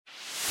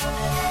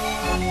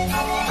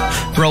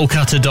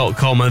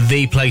Rollcutter.com are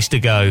the place to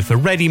go for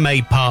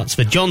ready-made parts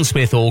for John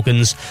Smith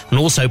organs and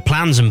also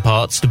plans and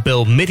parts to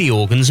build MIDI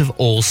organs of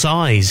all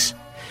size.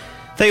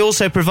 They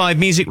also provide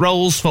music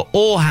rolls for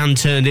all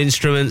hand-turned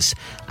instruments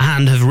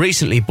and have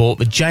recently bought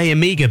the J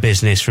Amiga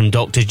business from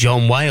Dr.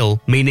 John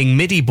Whale, meaning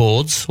MIDI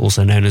boards,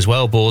 also known as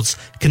Whale boards,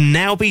 can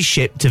now be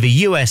shipped to the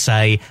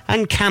USA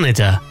and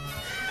Canada.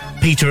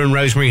 Peter and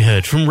Rosemary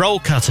Hood from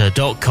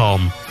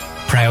Rollcutter.com,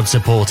 proud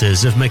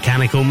supporters of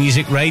Mechanical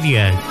Music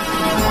Radio.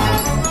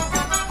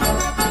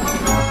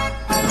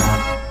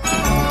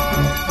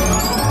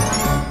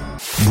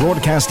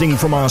 Broadcasting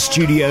from our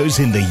studios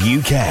in the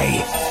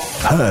UK.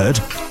 Heard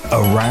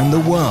around the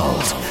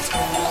world.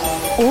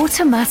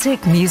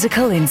 Automatic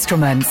musical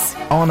instruments.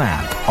 On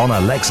app, on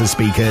Alexa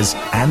speakers,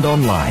 and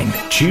online.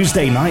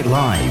 Tuesday Night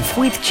Live.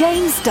 With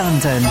James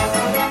Dundon.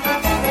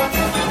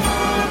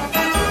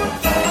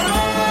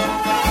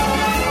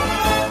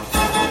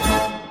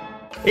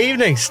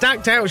 Evening,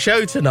 stacked out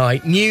show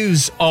tonight.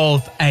 News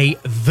of a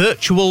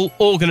virtual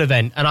organ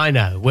event. And I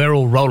know, we're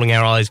all rolling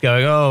our eyes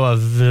going, oh, a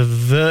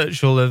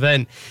virtual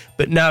event.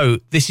 But no,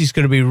 this is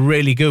going to be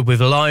really good with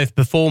live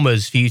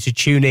performers for you to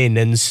tune in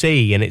and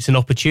see. And it's an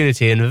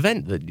opportunity, an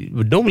event that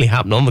would normally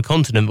happen on the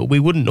continent, but we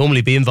wouldn't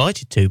normally be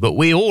invited to. But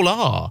we all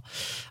are.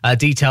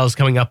 Details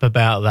coming up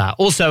about that.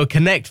 Also, a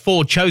Connect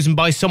 4 chosen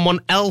by someone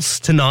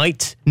else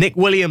tonight. Nick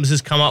Williams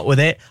has come up with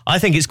it. I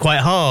think it's quite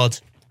hard.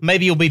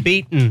 Maybe you'll be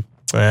beaten.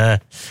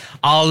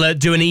 I'll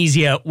do an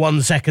easier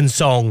 1 second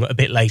song a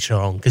bit later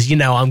on, because you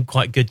know I'm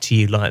quite good to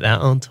you like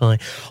that, aren't I?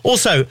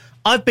 Also,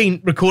 I've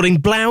been recording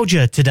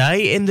Blauwtje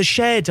today in the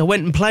shed. I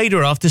went and played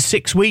her after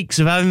 6 weeks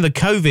of having the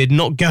COVID and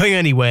not going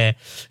anywhere.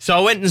 So I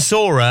went and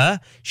saw her.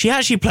 She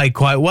actually played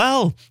quite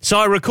well. So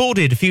I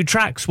recorded a few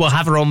tracks. We'll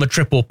have her on the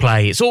triple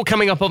play. It's all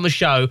coming up on the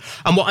show.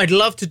 And what I'd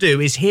love to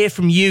do is hear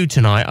from you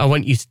tonight. I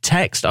want you to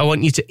text. I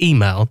want you to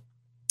email.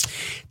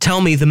 Tell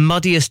me the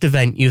muddiest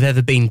event you've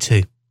ever been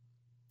to.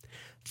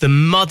 The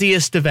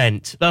muddiest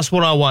event. That's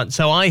what I want.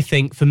 So I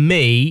think for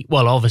me,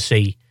 well,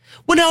 obviously...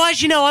 Well, no,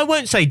 actually, no, I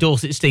won't say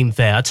Dorset Steam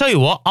Fair. I'll tell you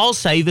what, I'll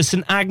say the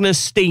St Agnes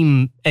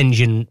Steam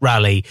Engine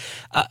Rally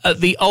at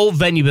the old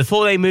venue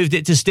before they moved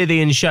it to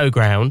Stithian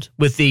Showground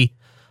with the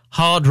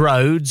hard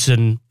roads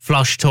and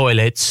flush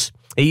toilets.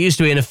 It used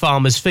to be in a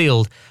farmer's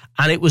field,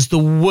 and it was the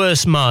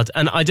worst mud.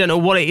 And I don't know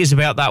what it is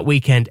about that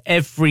weekend.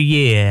 Every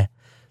year,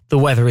 the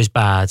weather is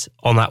bad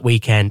on that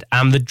weekend,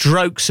 and the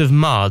drokes of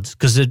mud,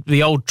 because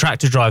the old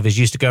tractor drivers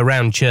used to go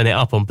around and churn it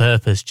up on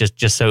purpose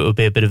just so it would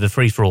be a bit of a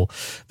free-for-all.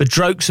 The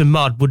drokes of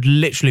mud would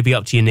literally be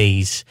up to your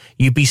knees.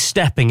 You'd be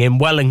stepping in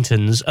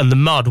Wellingtons and the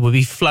mud would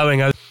be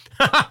flowing over.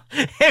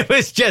 It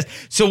was just...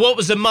 So what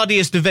was the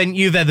muddiest event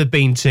you've ever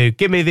been to?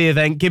 Give me the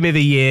event, give me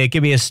the year,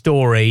 give me a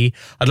story.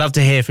 I'd love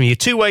to hear from you.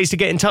 2 ways to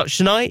get in touch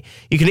tonight.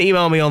 You can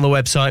email me on the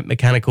website,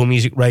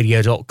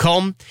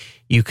 mechanicalmusicradio.com.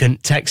 You can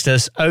text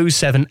us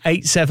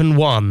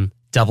 07871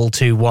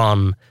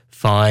 221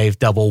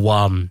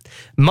 511.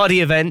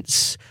 Muddy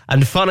events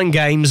and fun and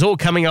games all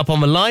coming up on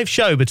the live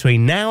show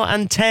between now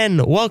and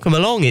 10. Welcome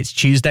along. It's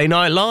Tuesday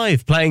Night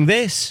Live playing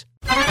this.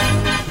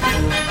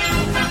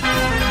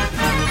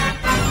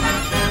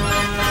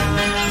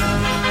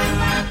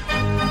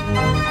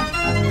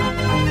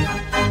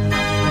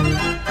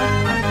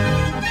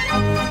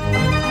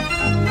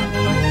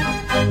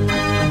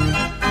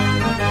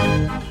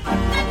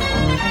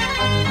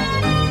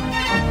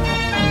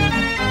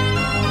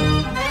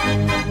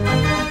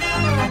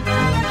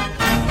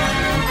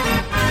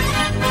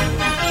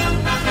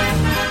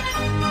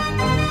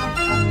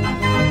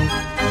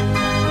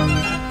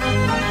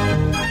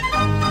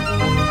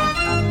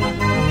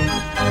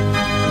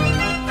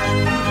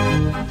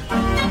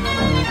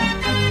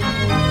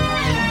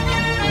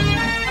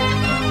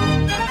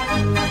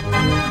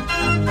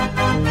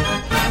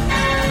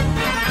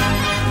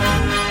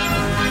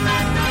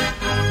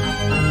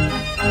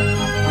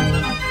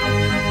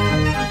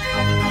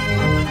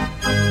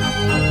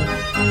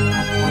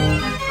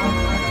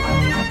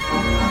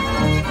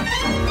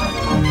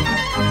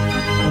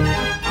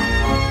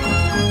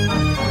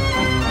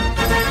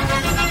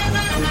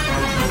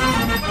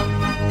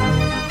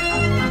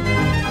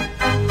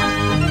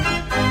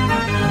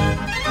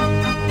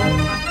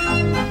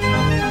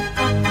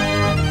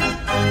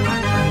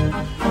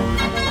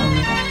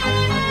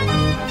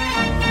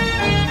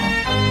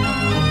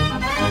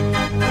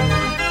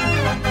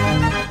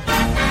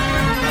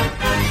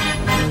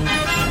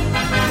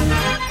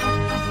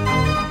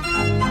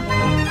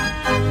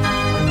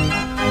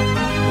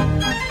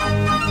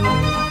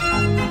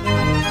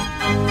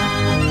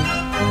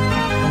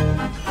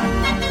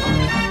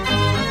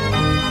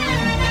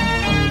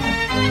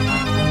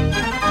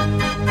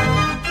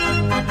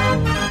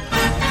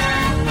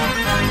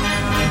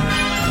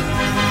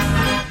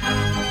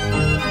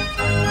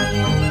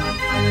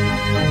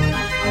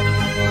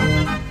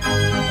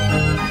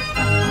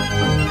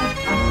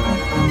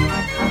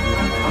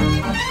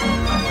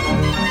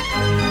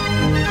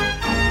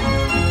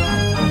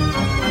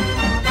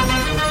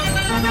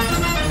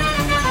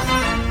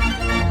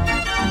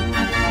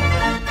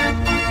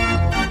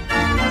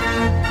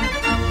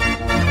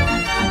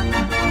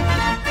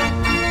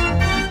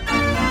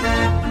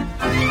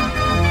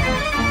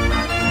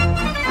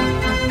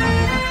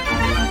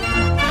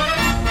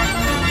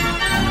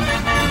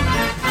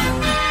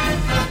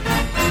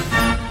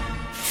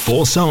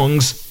 4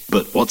 songs,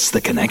 but what's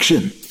the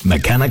connection?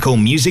 Mechanical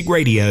Music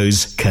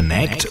Radio's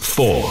Connect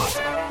 4.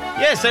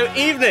 Yeah, so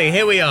evening,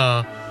 here we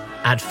are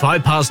at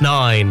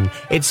 9:05.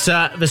 It's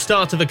the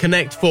start of a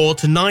Connect 4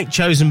 tonight,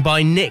 chosen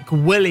by Nick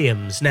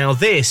Williams. Now,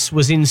 this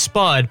was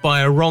inspired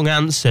by a wrong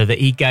answer that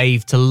he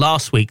gave to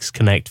last week's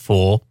Connect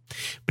 4,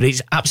 but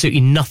it's absolutely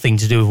nothing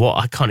to do with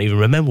what, I can't even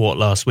remember what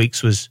last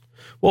week's was.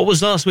 What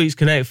was last week's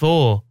Connect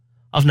 4?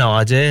 I've no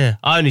idea.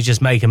 I only just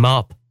make them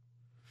up.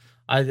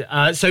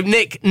 So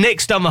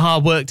Nick's done the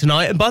hard work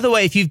tonight. And by the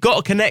way, if you've got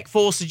a Connect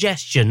 4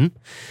 suggestion,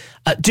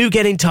 do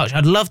get in touch.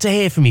 I'd love to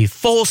hear from you.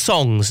 4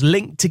 songs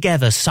linked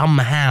together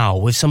somehow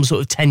with some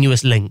sort of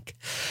tenuous link.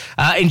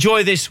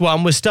 Enjoy this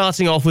one. We're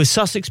starting off with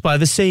Sussex by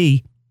the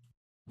Sea.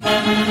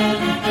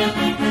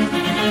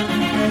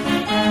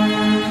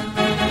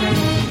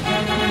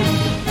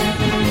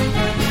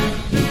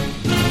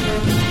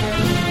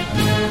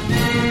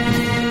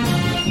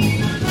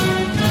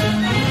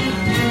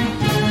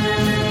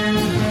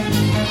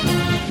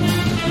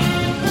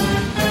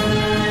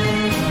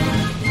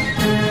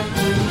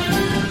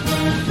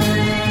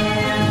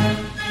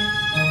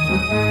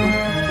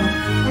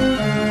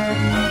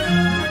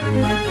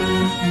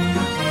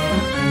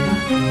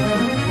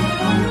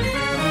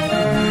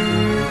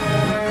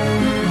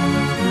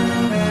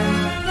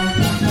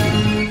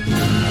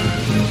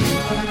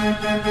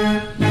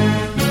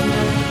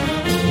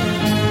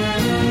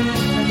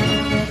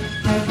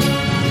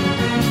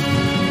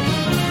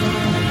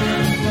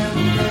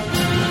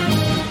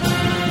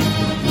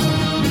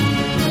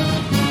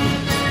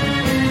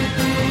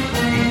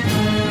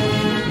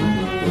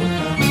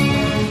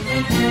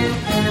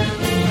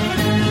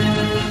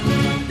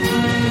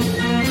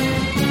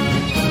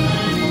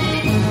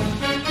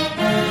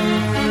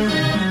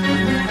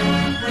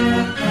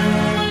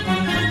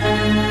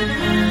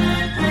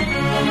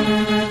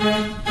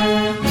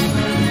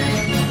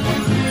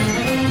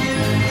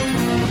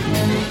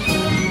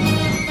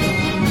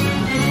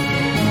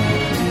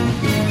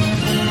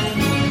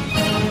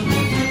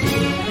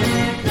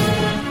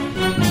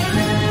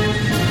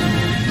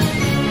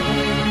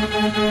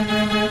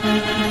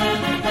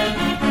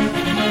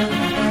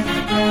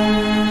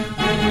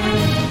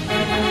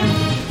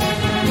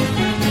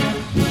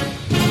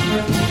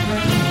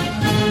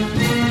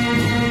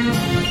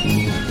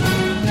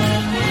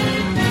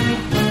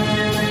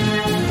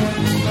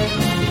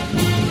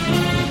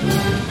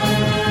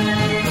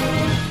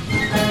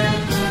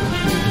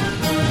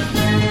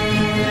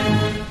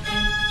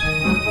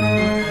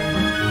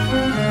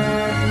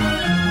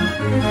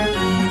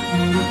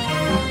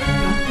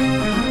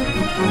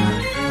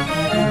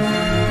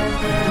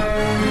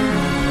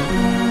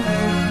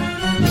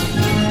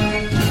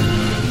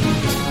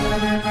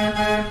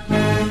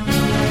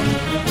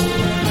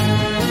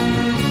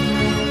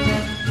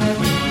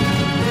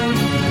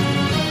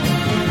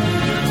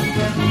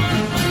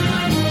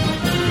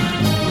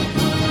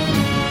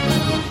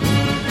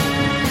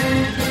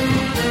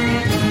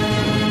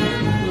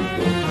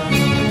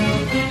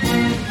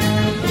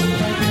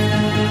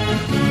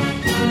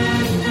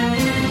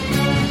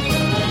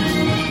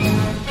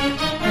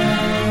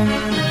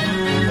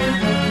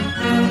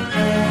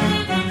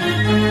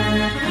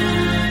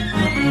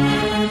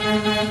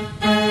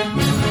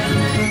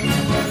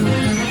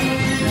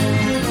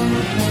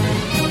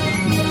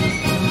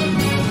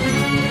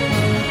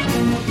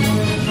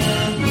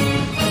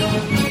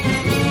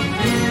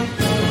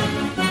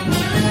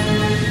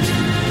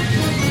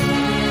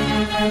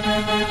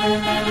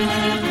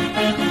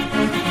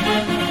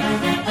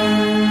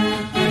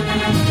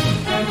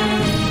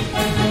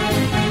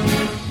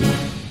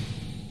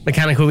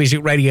 Mechanical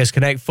Music Radio's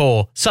Connect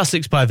 4,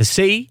 Sussex by the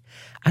Sea,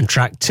 and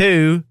track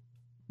 2,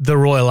 The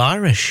Royal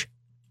Irish.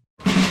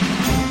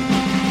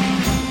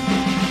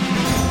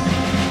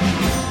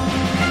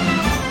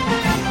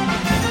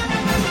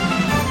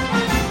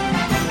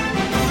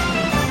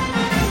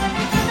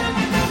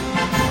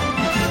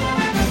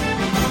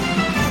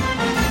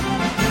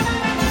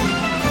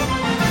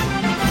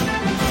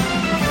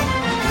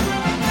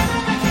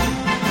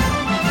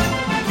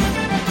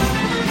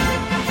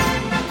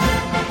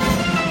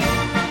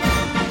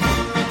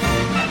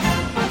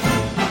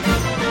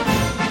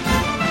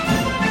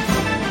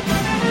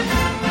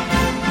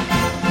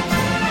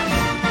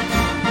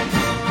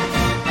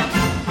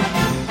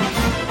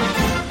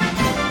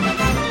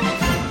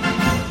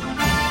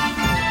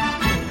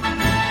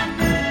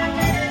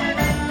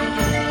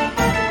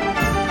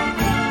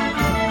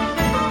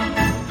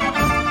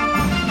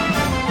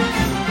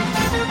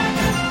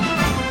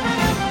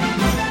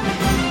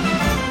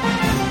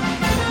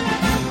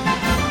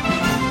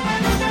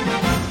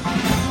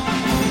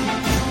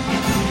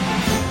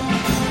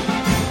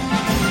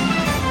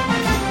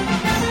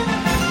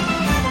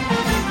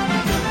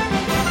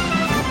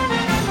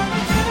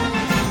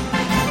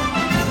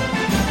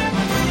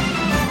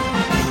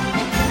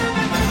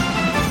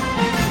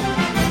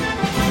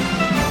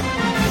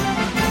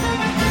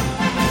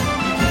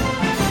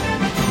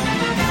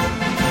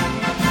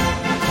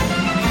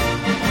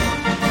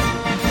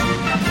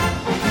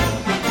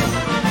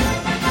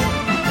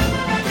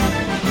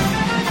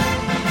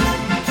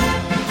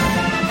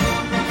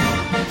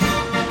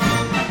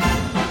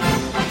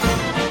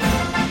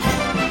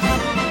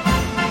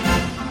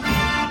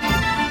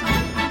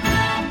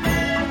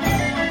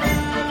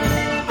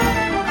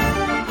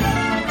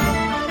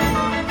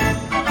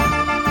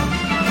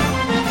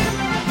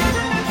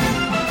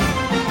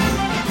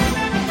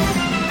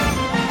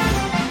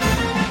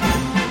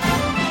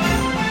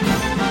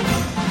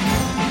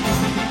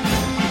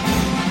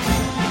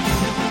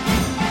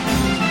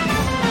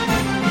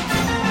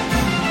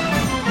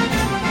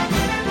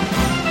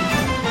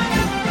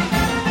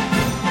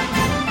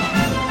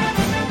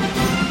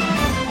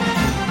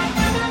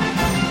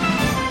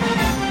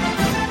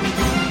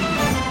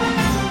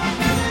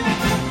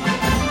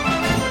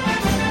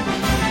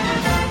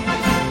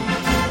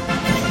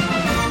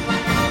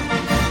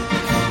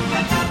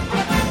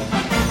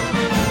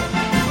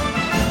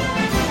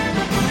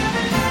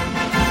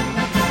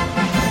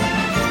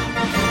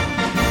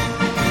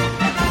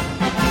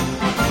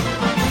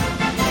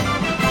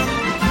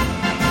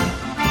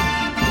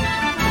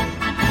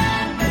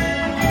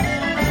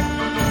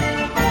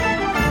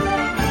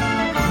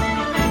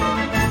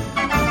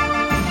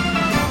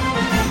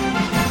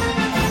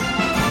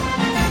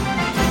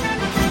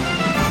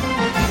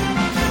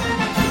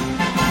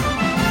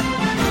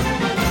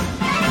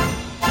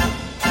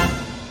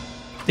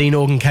 15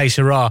 organ que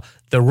sera,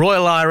 the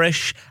Royal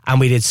Irish,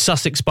 and we did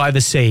Sussex by the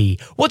Sea.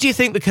 What do you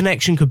think the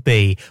connection could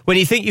be? When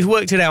you think you've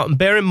worked it out, and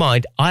bear in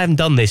mind, I haven't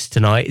done this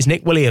tonight, it's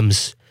Nick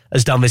Williams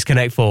has done this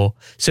Connect 4.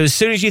 So as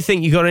soon as you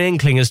think you've got an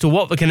inkling as to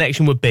what the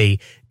connection would be,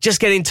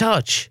 just get in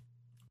touch.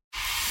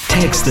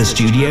 Text the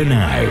studio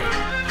now.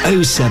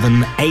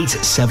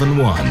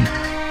 07871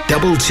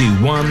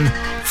 221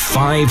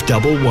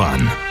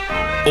 511.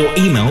 Or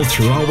email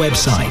through our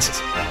website,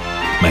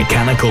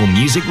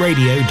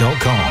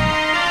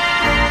 mechanicalmusicradio.com.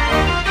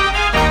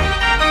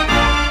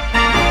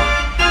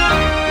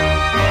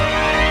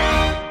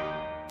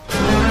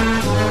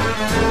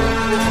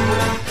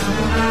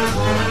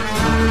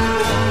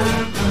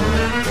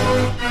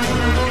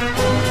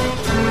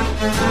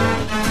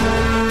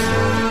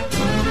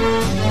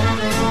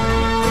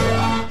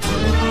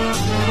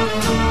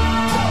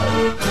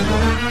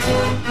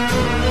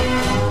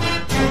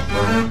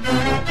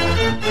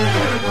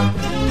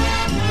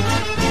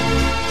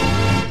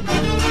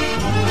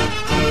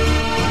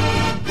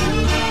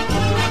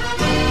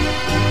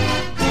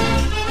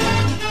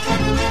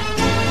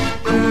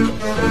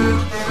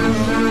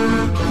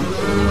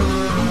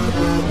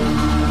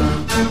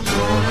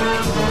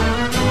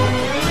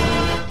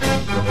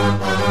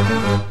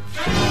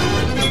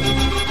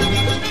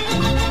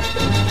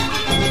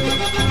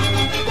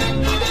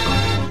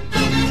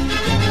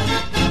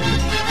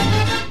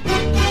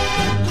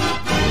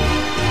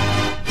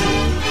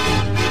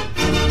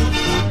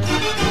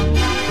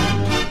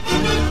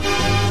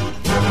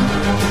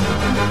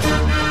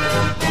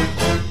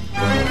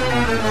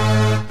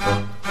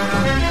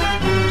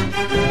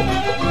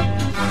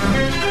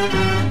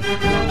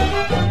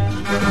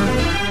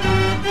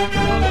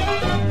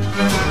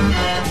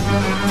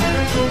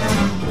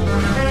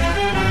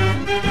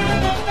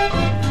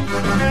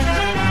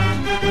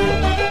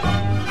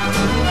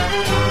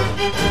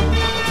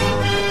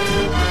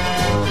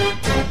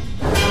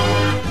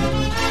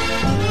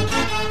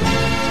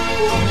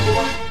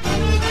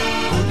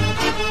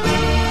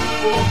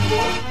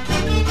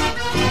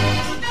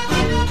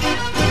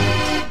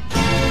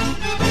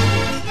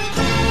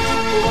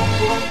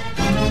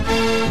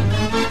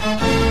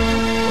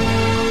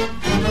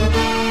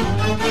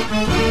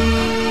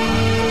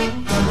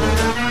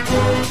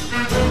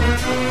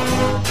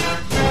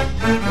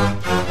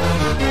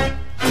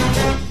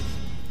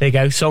 There you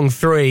go, song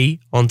 3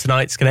 on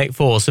tonight's Connect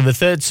 4. So the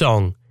third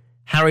song,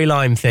 Harry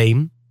Lime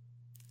theme.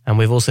 And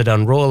we've also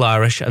done Royal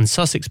Irish and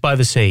Sussex by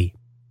the Sea.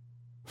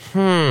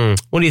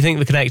 What do you think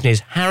the connection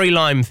is? Harry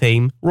Lime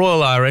theme,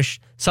 Royal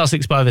Irish,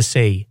 Sussex by the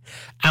Sea.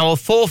 Our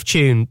fourth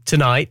tune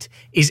tonight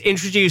is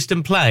introduced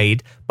and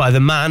played by the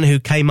man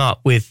who came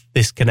up with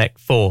this Connect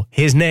 4.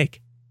 Here's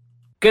Nick.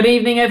 Good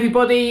evening,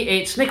 everybody.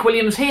 It's Nick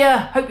Williams here.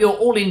 Hope you're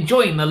all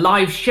enjoying the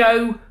live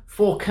show.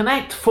 For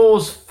Connect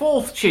 4's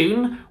fourth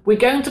tune, we're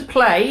going to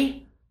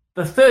play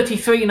the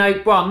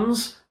 33-note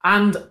Bruns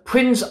and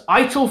Prince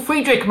Eitel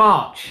Friedrich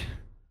March.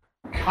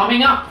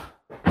 Coming up.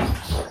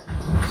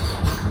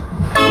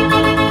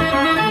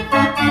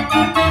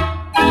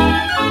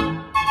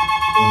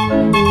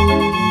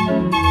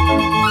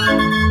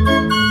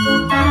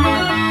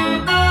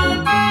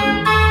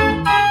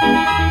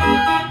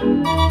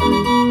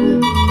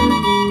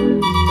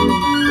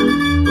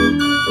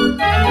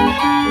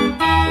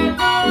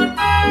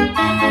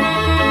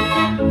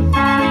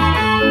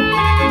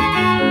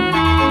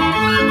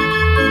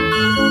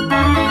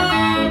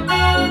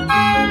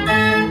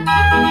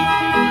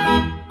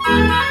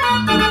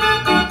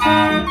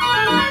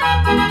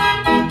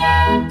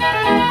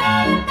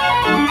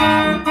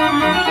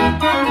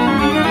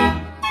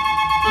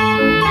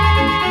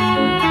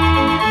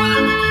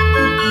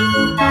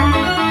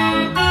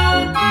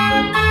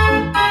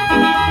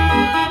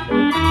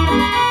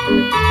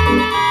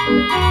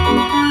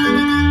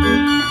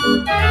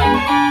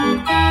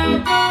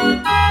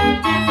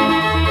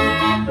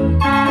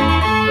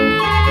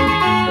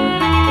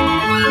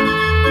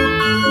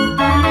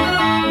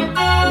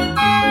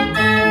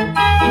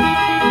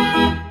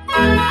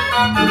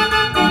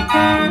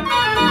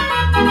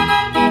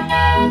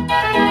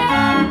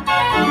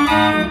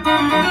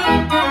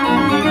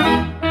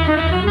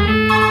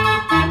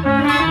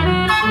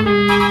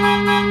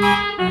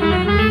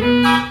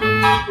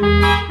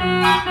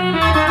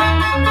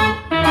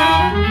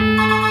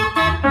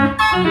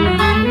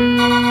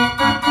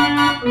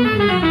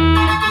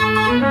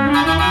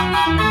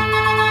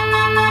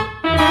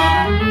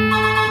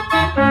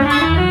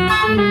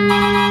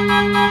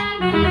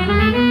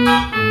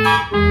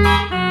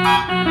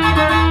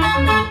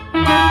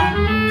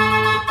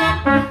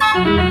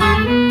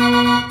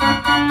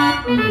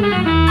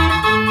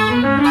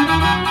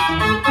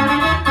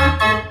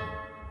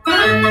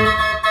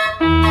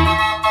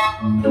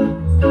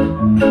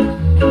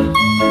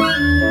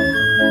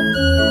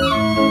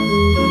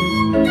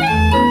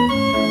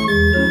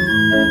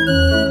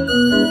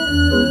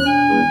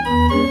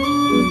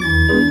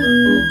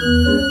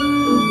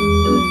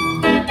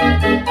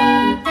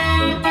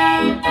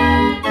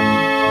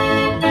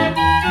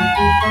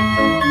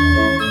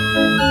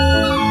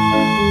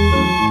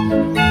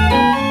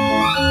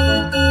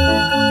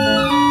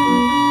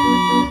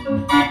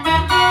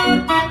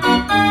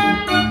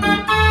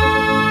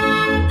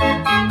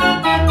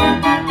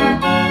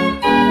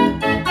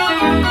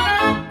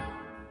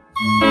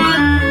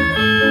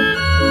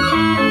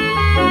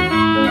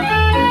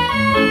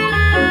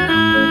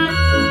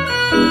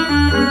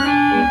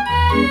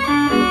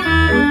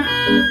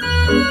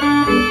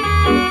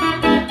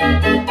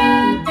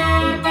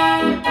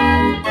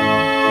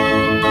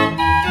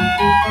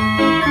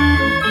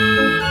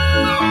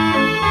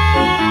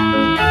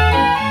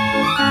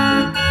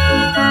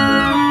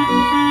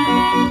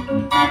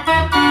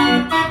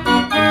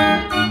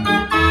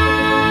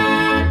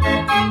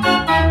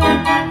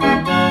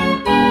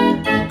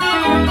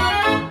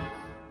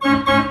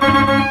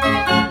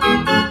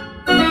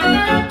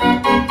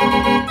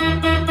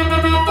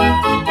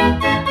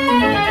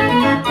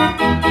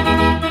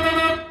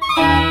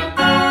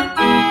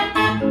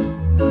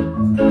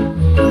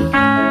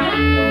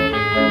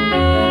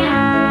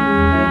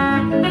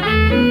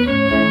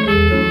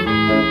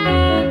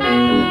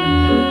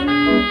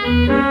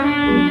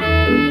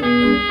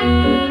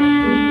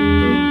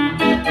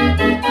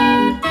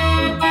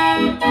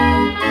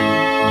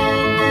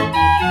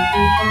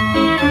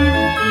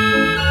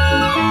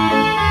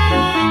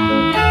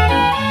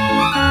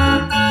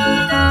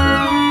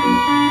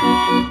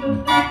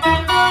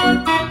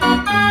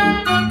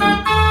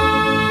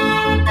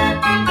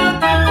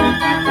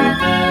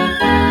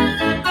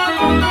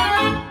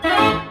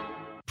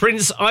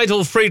 Prince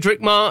Idol Friedrich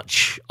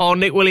March on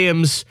Nick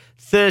Williams'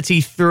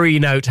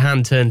 33-note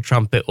hand-turned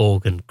trumpet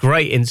organ.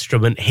 Great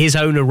instrument, his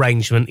own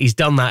arrangement. He's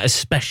done that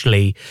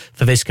especially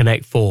for this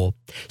Connect 4.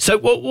 So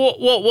what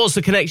was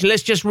the connection?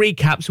 Let's just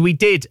recap. So we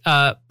did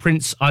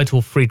Prince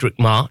Idol Friedrich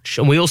March,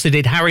 and we also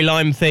did Harry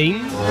Lime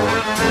theme.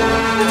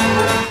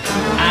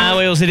 And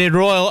we also did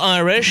Royal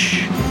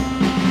Irish.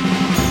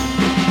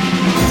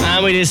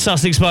 And we did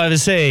Sussex by the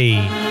Sea.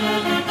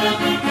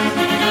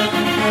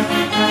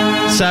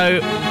 So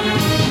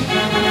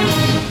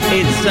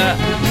it's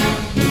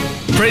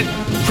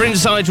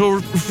Prince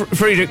Idol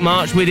Friedrich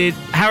March, we did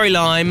Harry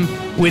Lime,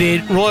 we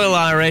did Royal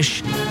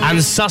Irish,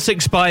 and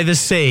Sussex by the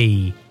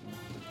Sea.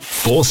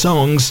 4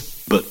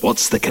 songs, but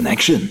what's the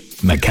connection?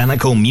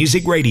 Mechanical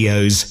Music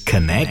Radio's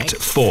Connect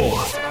 4.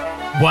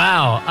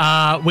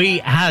 Wow, we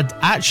had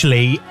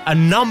actually a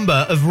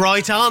number of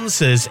right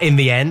answers in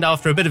the end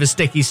after a bit of a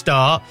sticky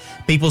start.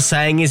 People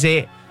saying, is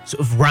it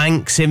sort of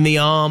ranks in the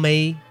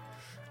army?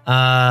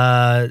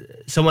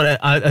 Someone,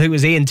 I think it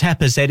was Ian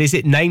Tepper, said, is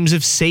it names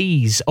of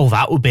seas? Oh,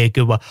 that would be a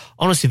good one.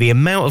 Honestly, the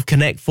amount of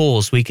Connect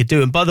 4s we could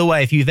do. And by the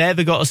way, if you've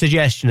ever got a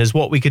suggestion as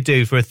what we could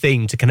do for a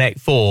theme to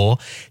Connect 4,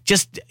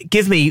 just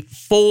give me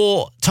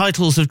 4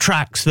 titles of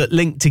tracks that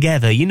link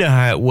together. You know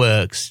how it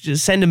works.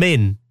 Just send them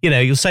in. You know,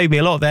 you'll save me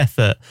a lot of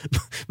effort.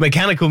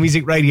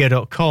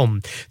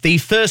 mechanicalmusicradio.com. The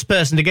first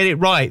person to get it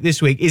right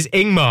this week is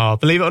Ingmar,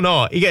 believe it or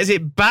not. He gets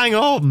it bang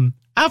on.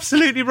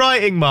 Absolutely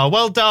right, Ingmar.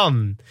 Well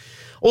done.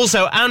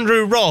 Also,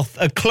 Andrew Roth,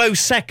 a close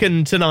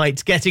second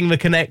tonight, getting the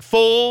Connect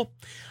 4.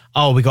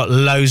 Oh, we got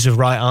loads of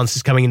right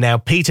answers coming in now.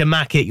 Peter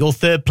Mackett, your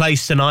third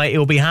place tonight.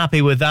 He'll be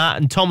happy with that.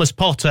 And Thomas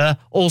Potter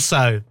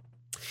also.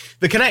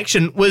 The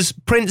connection was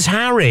Prince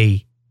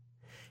Harry.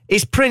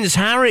 It's Prince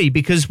Harry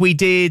because we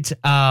did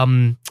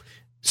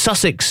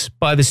Sussex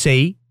by the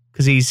Sea,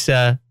 because he's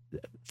the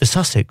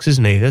Sussex,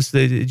 isn't he? That's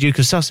the Duke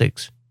of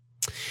Sussex.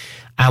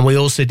 And we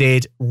also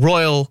did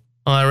Royal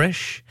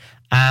Irish,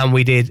 and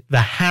we did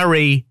the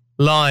Harry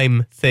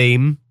Lime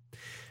theme,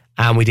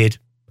 and we did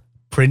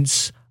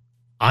Prince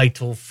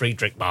Idol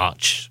Friedrich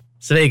March.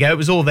 So there you go, it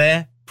was all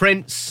there.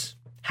 Prince,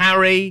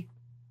 Harry,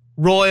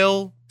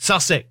 Royal,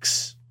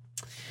 Sussex.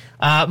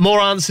 More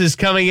answers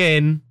coming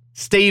in.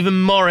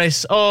 Stephen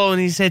Morris,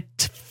 and he said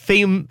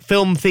film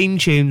theme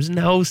tunes.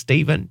 No,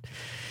 Stephen.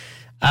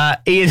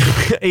 Ian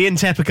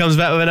Tepper comes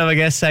back with another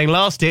guest saying,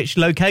 last ditch,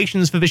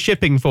 locations for the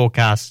shipping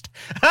forecast.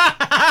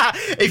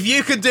 If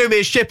you could do me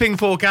a shipping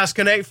forecast,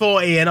 Connect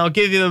 4, Ian, I'll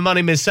give you the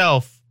money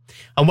myself.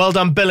 And well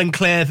done, Bill and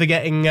Claire, for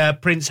getting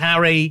Prince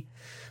Harry.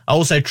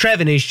 Also,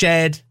 Trev in his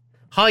shed.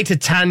 Hi to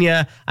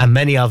Tanya and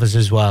many others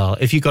as well.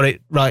 If you got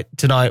it right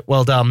tonight,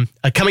 well done.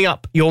 Coming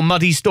up, your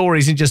muddy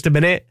stories in just a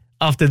minute.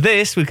 After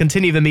this, we'll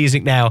continue the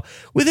music now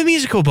with a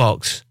musical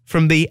box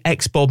from the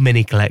X-Bob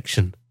Mini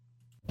Collection.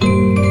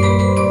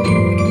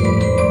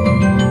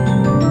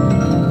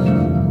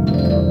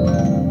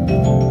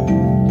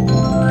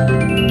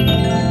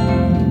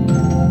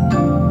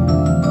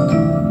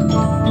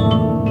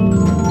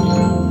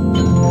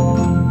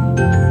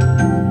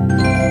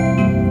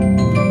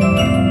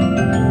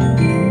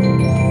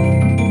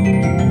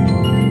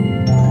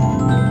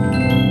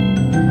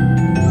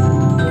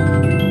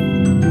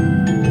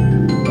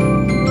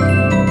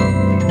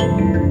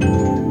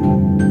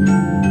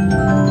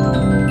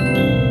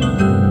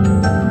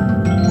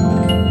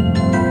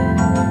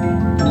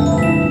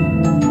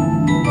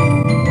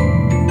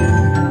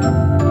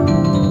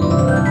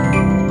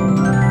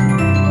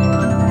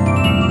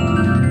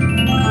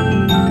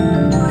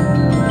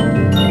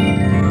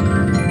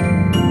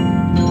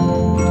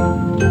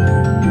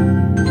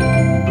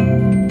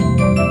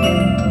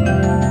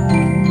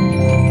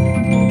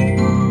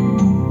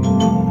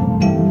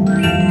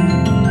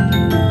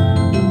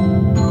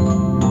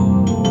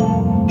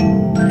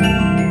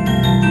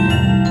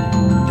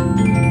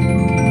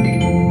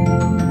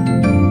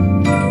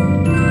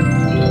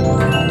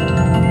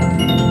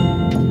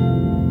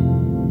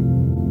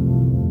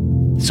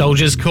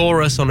 Soldiers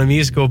Chorus on a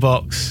musical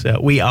box.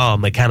 We are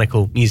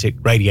Mechanical Music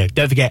Radio.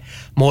 Don't forget,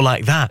 more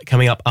like that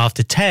coming up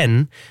after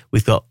 10.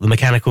 We've got the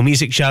Mechanical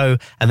Music Show,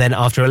 and then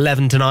after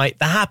 11 tonight,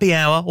 the Happy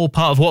Hour, all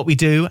part of what we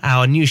do.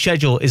 Our new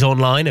schedule is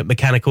online at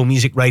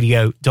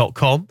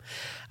mechanicalmusicradio.com.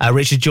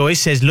 Richard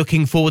Joyce says,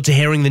 looking forward to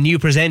hearing the new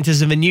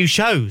presenters and the new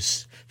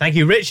shows. Thank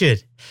you,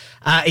 Richard.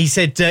 He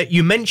said,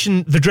 you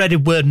mentioned the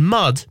dreaded word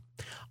mud.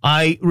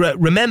 I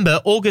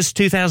remember August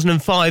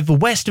 2005, the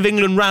West of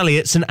England rally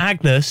at St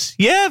Agnes.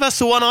 Yeah, that's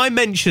the one I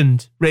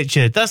mentioned,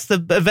 Richard. That's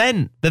the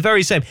event, the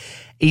very same.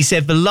 He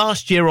said, the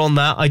last year on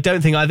that, I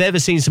don't think I've ever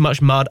seen so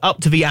much mud, up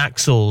to the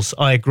axles.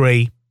 I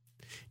agree.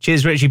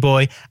 Cheers, Richie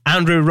boy.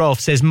 Andrew Roth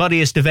says,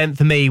 muddiest event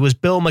for me was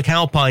Bill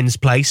McAlpine's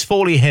place,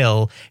 Fawley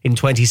Hill, in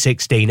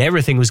 2016.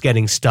 Everything was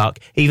getting stuck,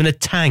 even a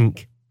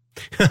tank.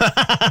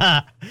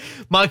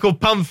 Michael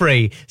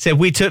Pumphrey said,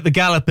 we took the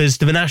Gallopers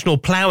to the National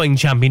Ploughing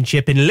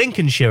Championship in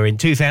Lincolnshire in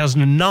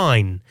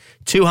 2009.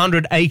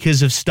 200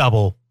 acres of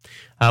stubble.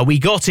 We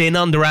got in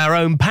under our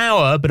own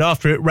power, but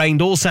after it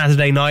rained all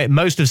Saturday night and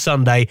most of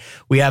Sunday,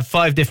 we had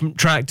 5 different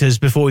tractors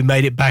before we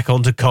made it back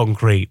onto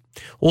concrete.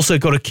 Also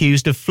got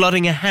accused of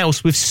flooding a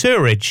house with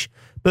sewerage,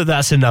 but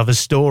that's another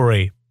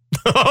story.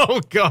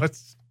 Oh, God.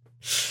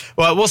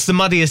 Well, what's the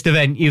muddiest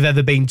event you've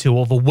ever been to,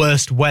 or the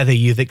worst weather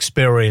you've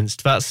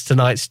experienced? That's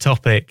tonight's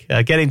topic.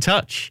 Get in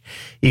touch.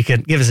 You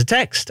can give us a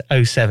text,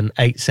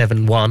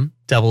 07871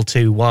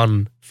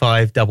 221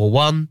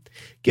 511.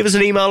 Give us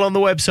an email on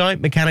the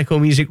website,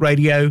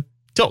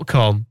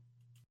 mechanicalmusicradio.com.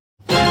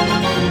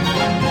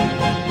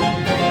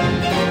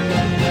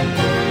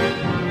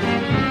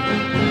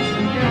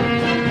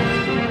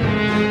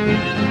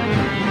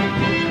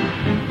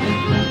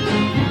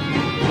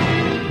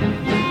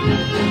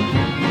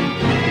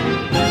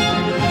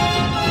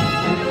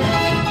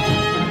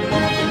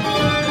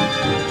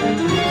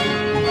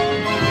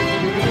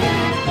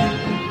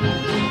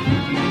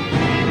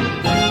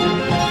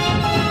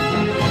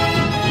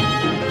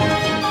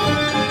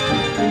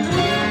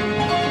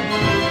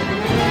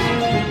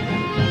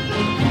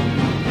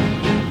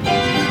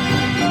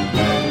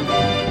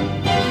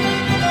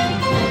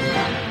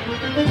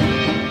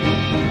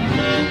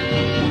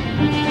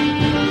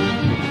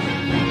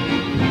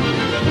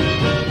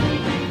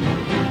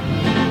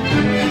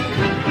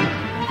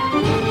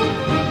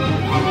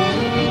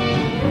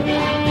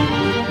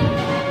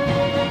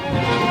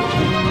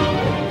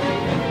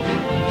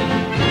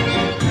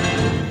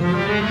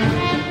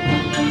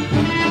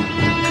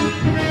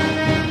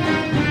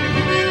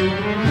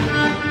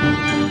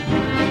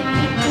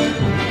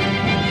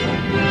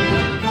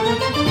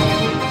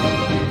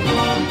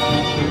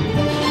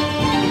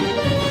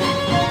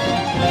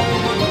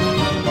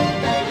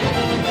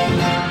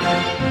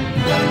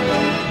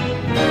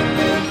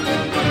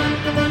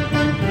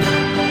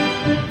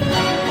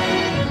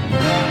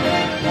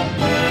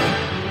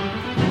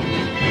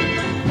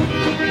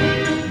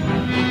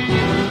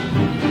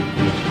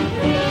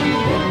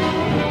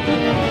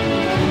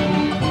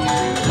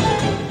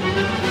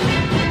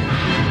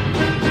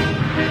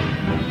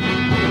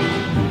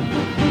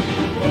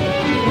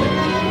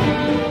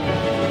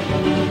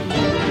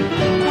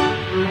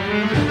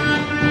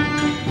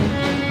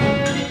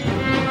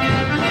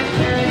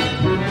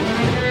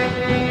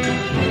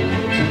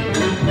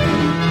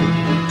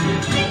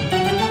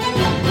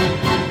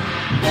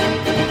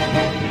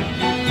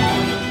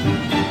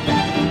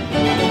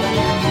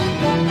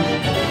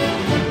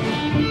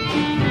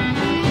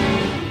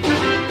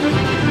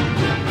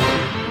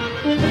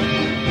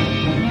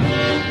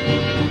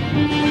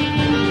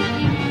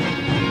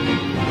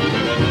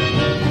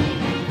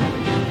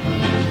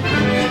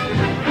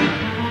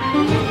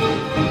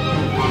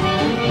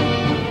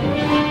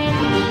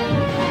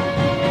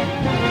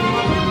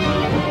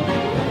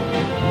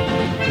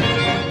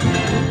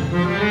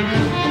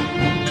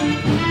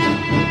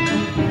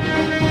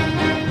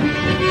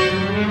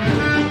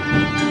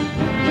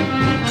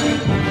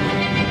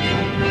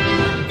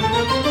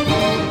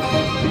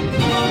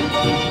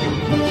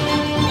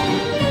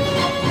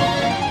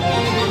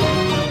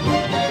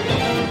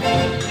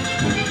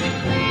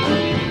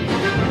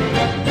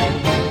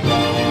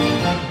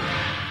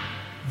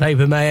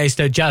 Vapor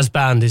Maestro Jazz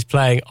Band is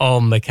playing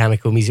on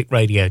Mechanical Music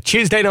Radio.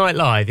 Tuesday Night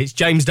Live, it's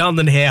James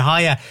Dundon here.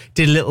 Hiya.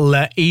 Did a little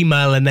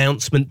email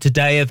announcement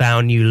today of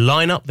our new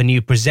lineup, the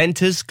new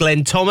presenters.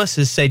 Glenn Thomas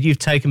has said you've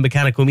taken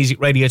Mechanical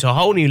Music Radio to a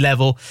whole new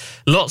level.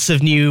 Lots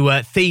of new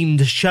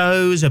themed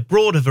shows, a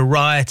broader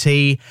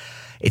variety.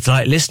 It's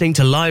like listening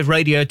to live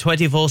radio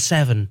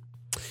 24/7.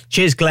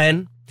 Cheers,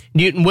 Glenn.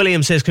 Newton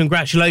Williams says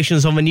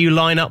congratulations on the new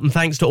lineup and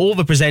thanks to all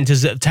the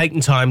presenters that have taken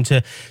time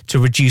to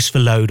reduce the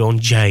load on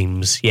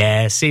James.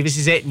 Yeah, see, this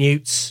is it,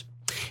 Newts.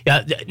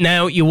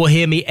 Now you will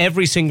hear me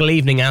every single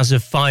evening as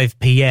of 5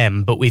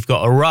 p.m, but we've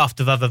got a raft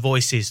of other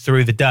voices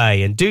through the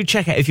day. And do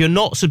check out, if you're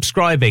not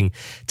subscribing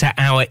to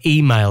our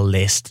email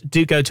list,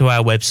 do go to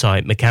our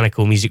website,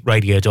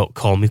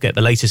 mechanicalmusicradio.com. We've got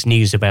the latest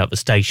news about the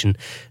station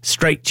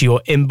straight to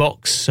your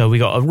inbox. So we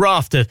got a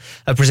raft of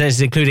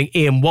presenters, including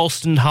Ian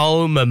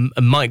Wolstenholme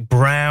and Mike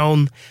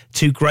Brown,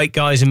 2 great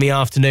guys in the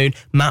afternoon.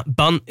 Matt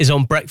Bunt is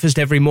on breakfast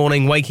every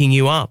morning, waking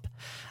you up.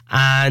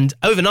 And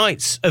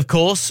overnights, of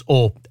course,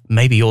 or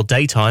maybe your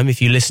daytime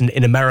if you listen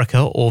in America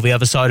or the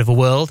other side of the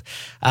world,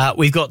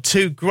 we've got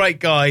 2 great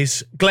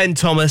guys, Glenn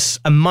Thomas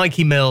and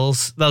Mikey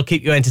Mills. They'll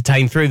keep you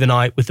entertained through the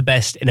night with the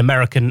best in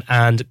American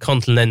and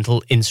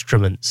continental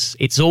instruments.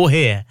 It's all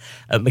here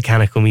at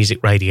Mechanical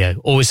Music Radio.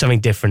 Always something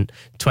different,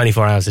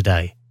 24 hours a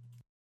day.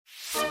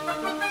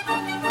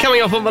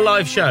 Coming up on the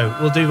live show,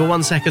 we'll do the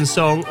 1-second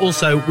song.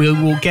 Also, we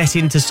will get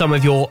into some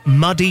of your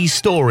muddy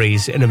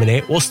stories in a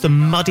minute. What's the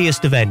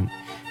muddiest event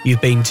you've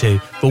been to?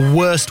 The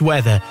worst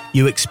weather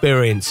you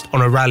experienced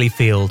on a rally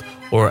field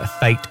or at a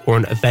fete or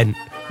an event?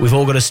 We've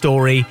all got a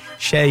story.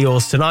 Share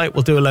yours tonight.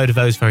 We'll do a load of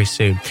those very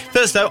soon.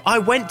 First, though, I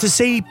went to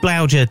see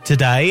Blauwtje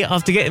today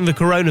after getting the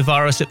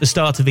coronavirus at the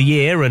start of the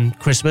year and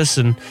Christmas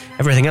and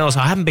everything else.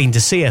 I haven't been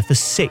to see her for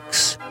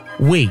 6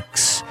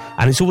 weeks.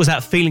 And it's always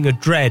that feeling of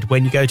dread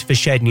when you go to the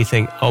shed and you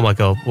think, oh my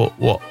God,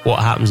 what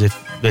happens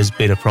if there's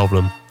been a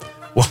problem?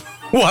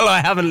 Well,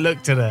 I haven't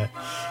looked at her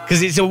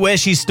because it's where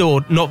she's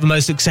stored, not the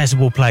most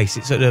accessible place.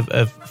 It's at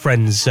a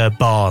friend's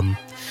barn.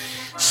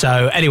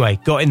 So anyway,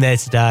 got in there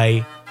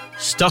today,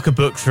 stuck a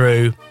book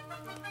through,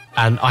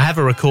 and I have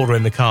a recorder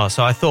in the car.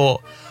 So I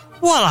thought,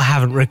 well, I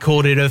haven't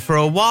recorded her for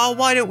a while.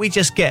 Why don't we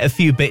just get a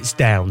few bits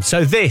down?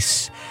 So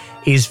this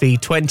is the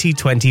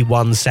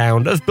 2021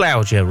 sound of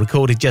Blauwtje,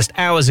 recorded just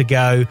hours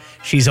ago.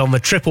 She's on the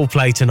triple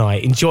play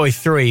tonight. Enjoy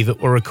 3 that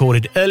were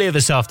recorded earlier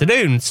this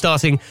afternoon,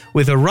 starting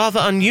with a rather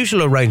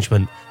unusual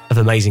arrangement of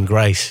Amazing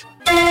Grace.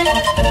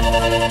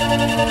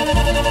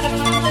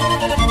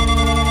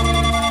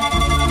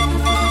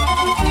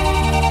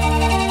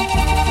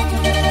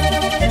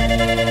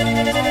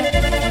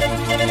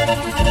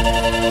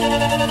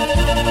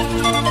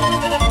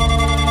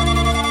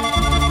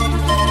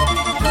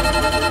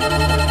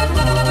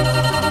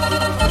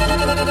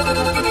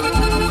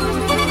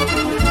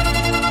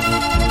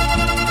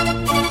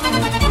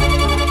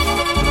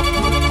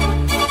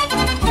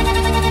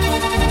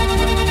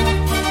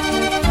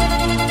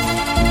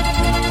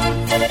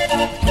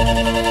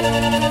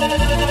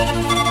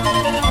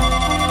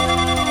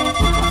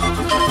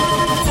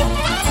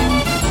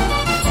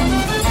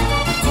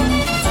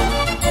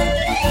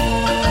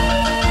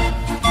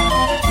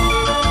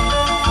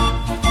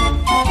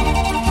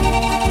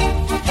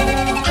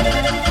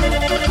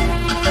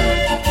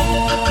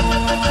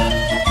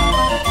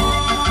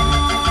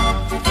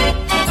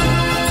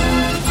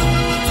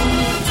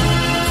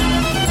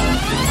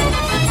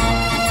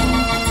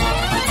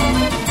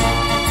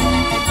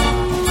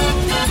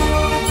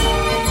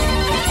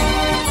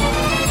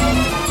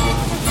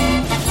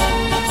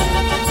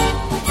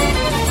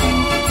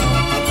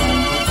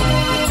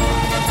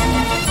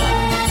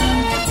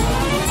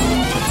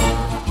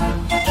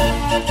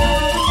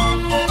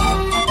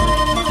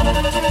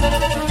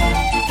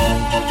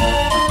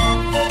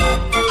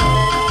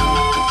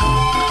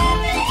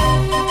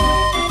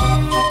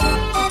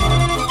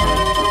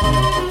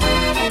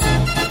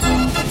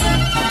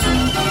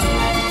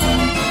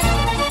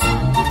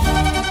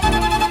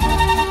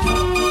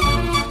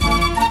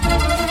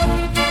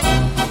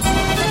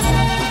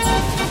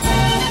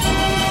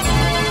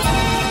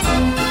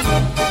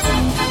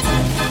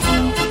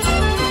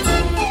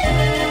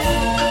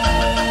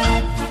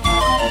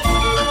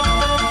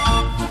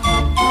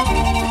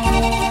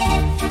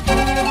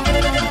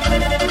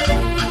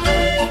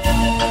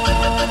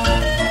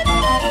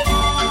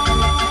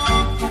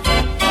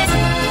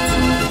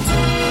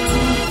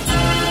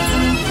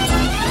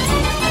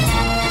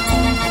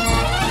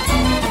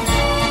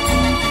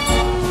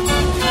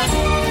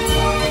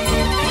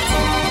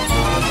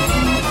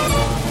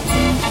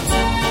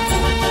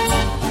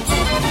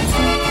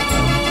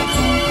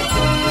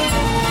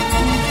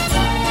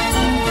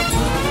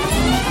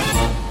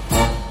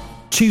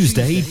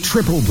 Tuesday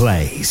Triple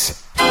Plays.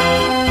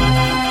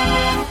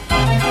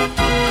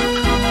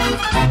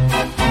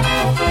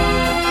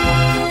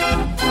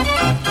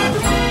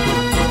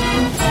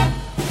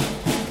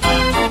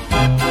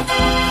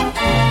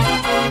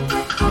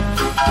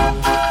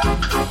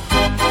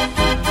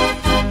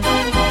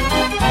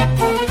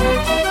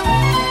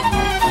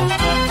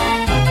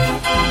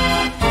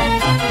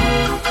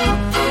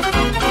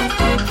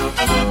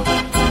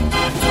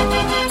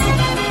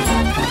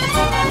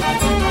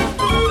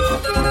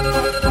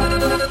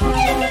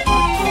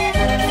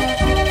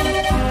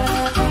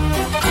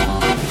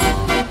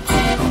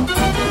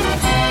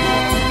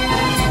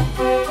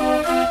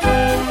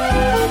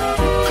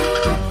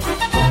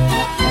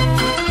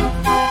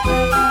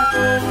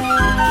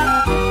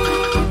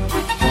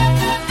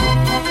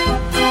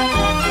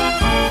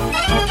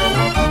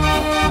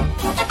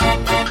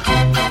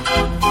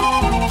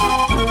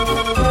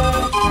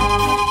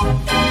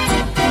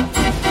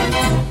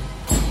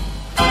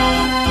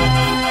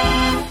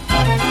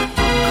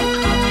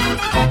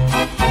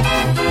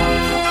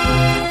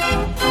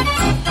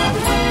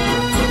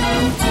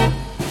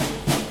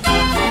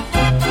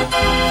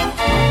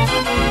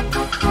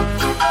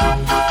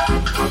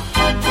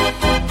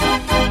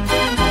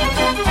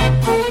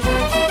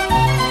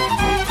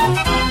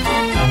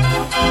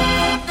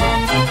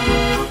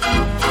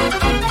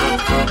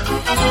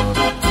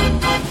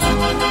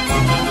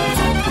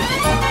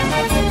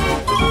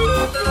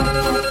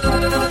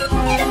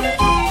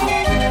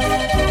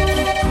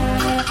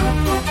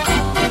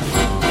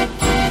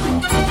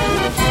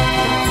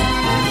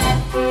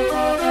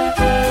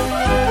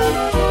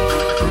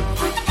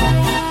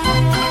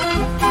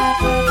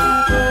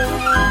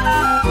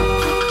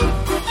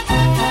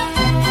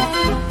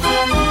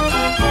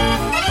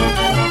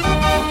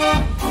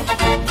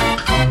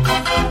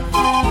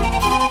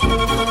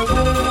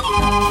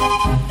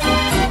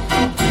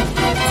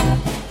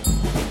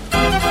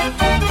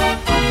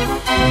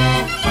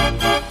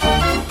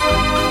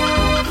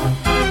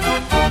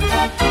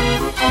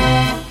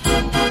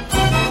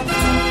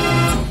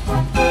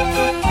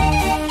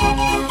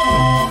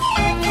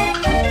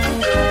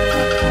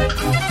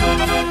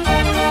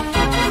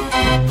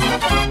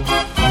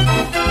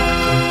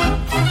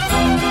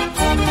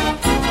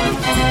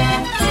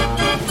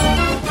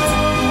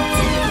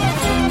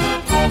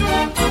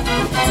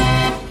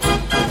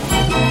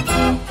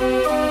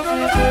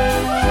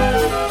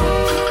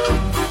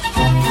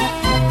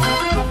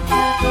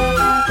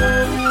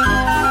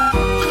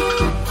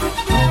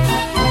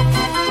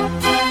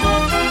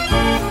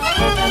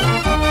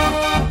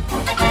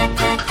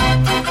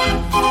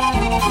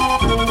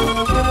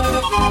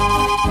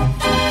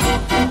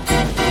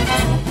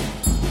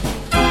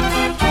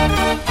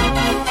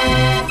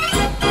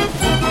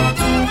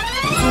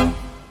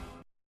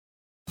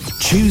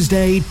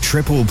 Tuesday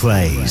Triple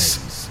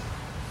Plays.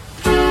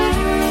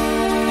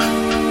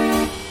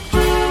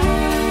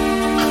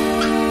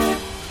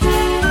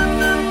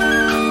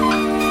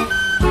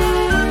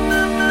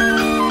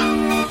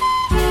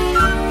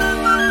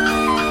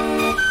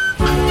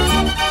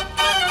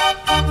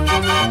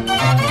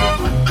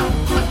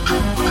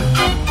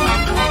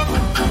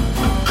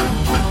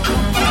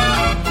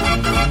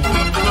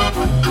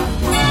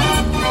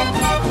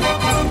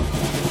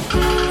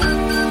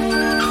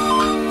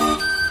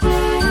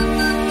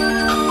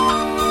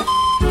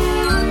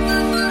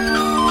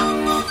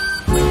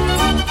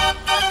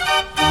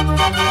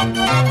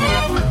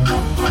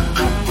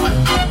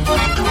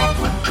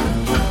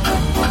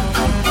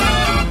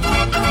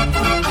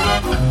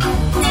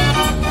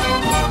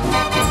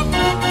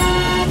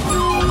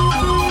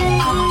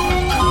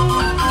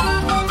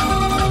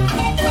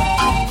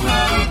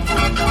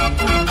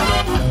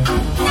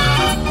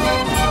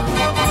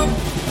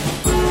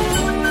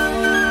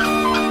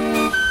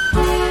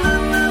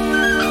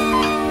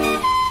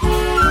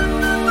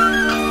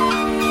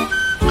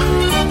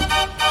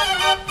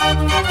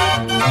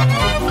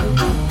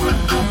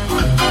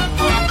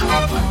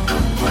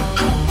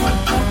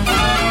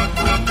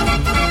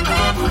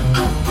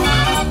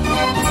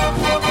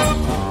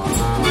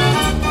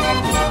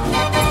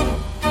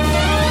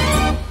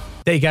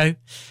 There you go.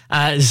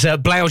 As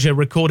Blauwtje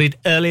recorded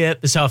earlier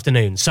this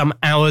afternoon, some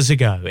hours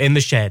ago, in the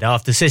shed,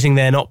 after sitting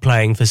there not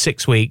playing for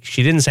 6 weeks.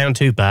 She didn't sound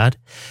too bad.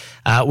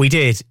 We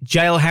did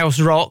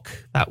Jailhouse Rock.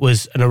 That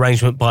was an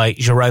arrangement by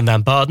Jerome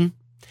van Baarden.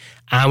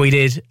 And we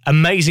did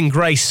Amazing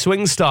Grace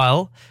Swing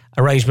Style,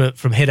 arrangement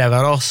from Hidde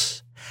van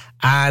Os.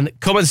 And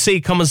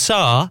Commencer,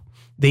 Commencer,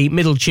 the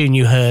middle tune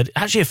you heard,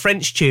 actually a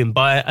French tune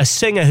by a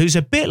singer who's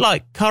a bit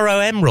like Caro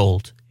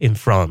Emerald in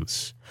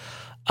France.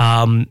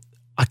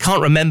 I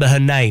can't remember her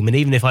name, and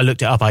even if I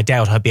looked it up, I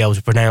doubt I'd be able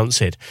to pronounce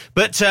it.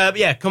 But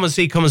yeah,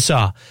 Commencer,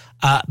 Commencer.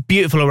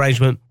 Beautiful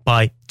arrangement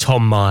by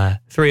Tom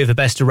Meyer. Three of the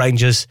best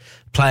arrangers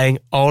playing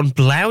on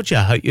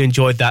Blauwtje. Hope you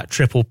enjoyed that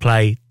triple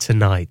play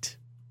tonight.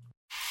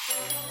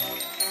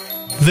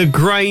 The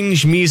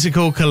Grange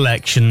Musical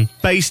Collection,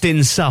 based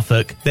in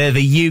Suffolk, they're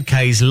the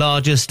UK's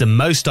largest and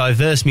most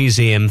diverse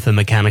museum for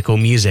mechanical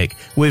music,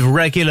 with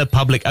regular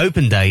public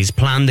open days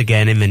planned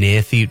again in the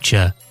near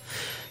future.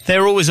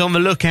 They're always on the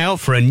lookout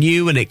for a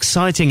new and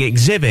exciting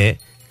exhibit.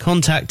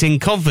 Contact in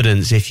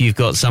confidence if you've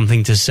got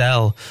something to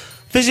sell.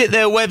 Visit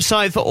their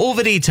website for all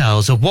the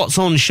details of what's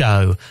on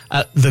show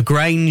at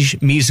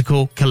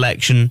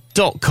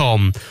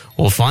thegrangemusicalcollection.com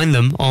or find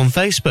them on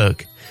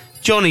Facebook.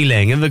 Johnny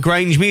Ling and the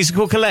Grange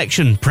Musical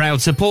Collection,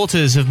 proud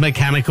supporters of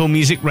Mechanical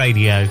Music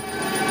Radio.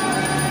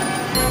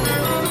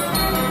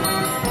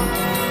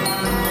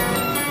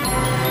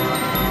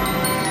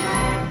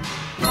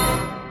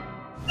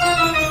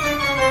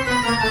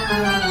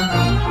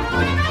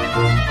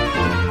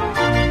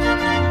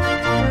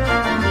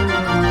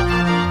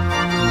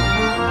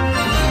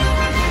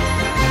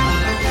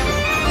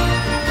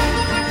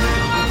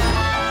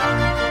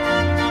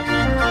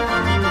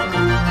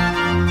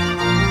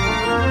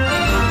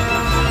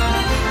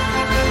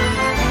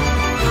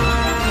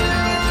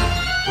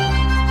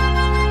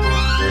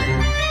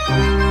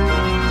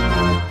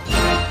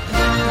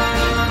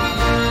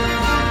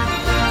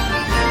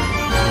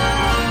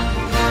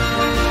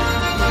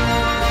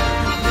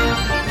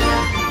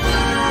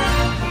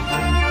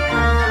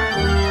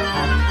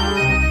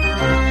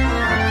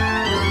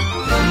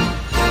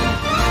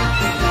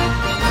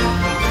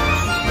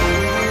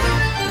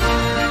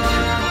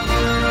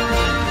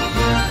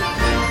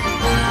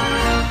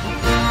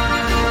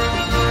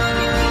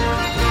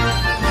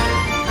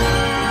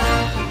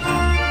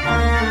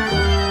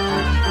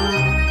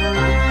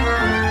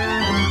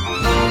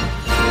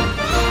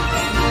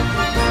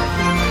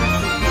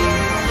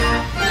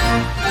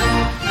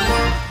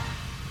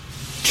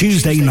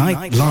 Tuesday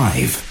Night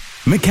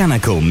Live,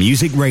 Mechanical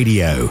Music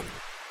Radio.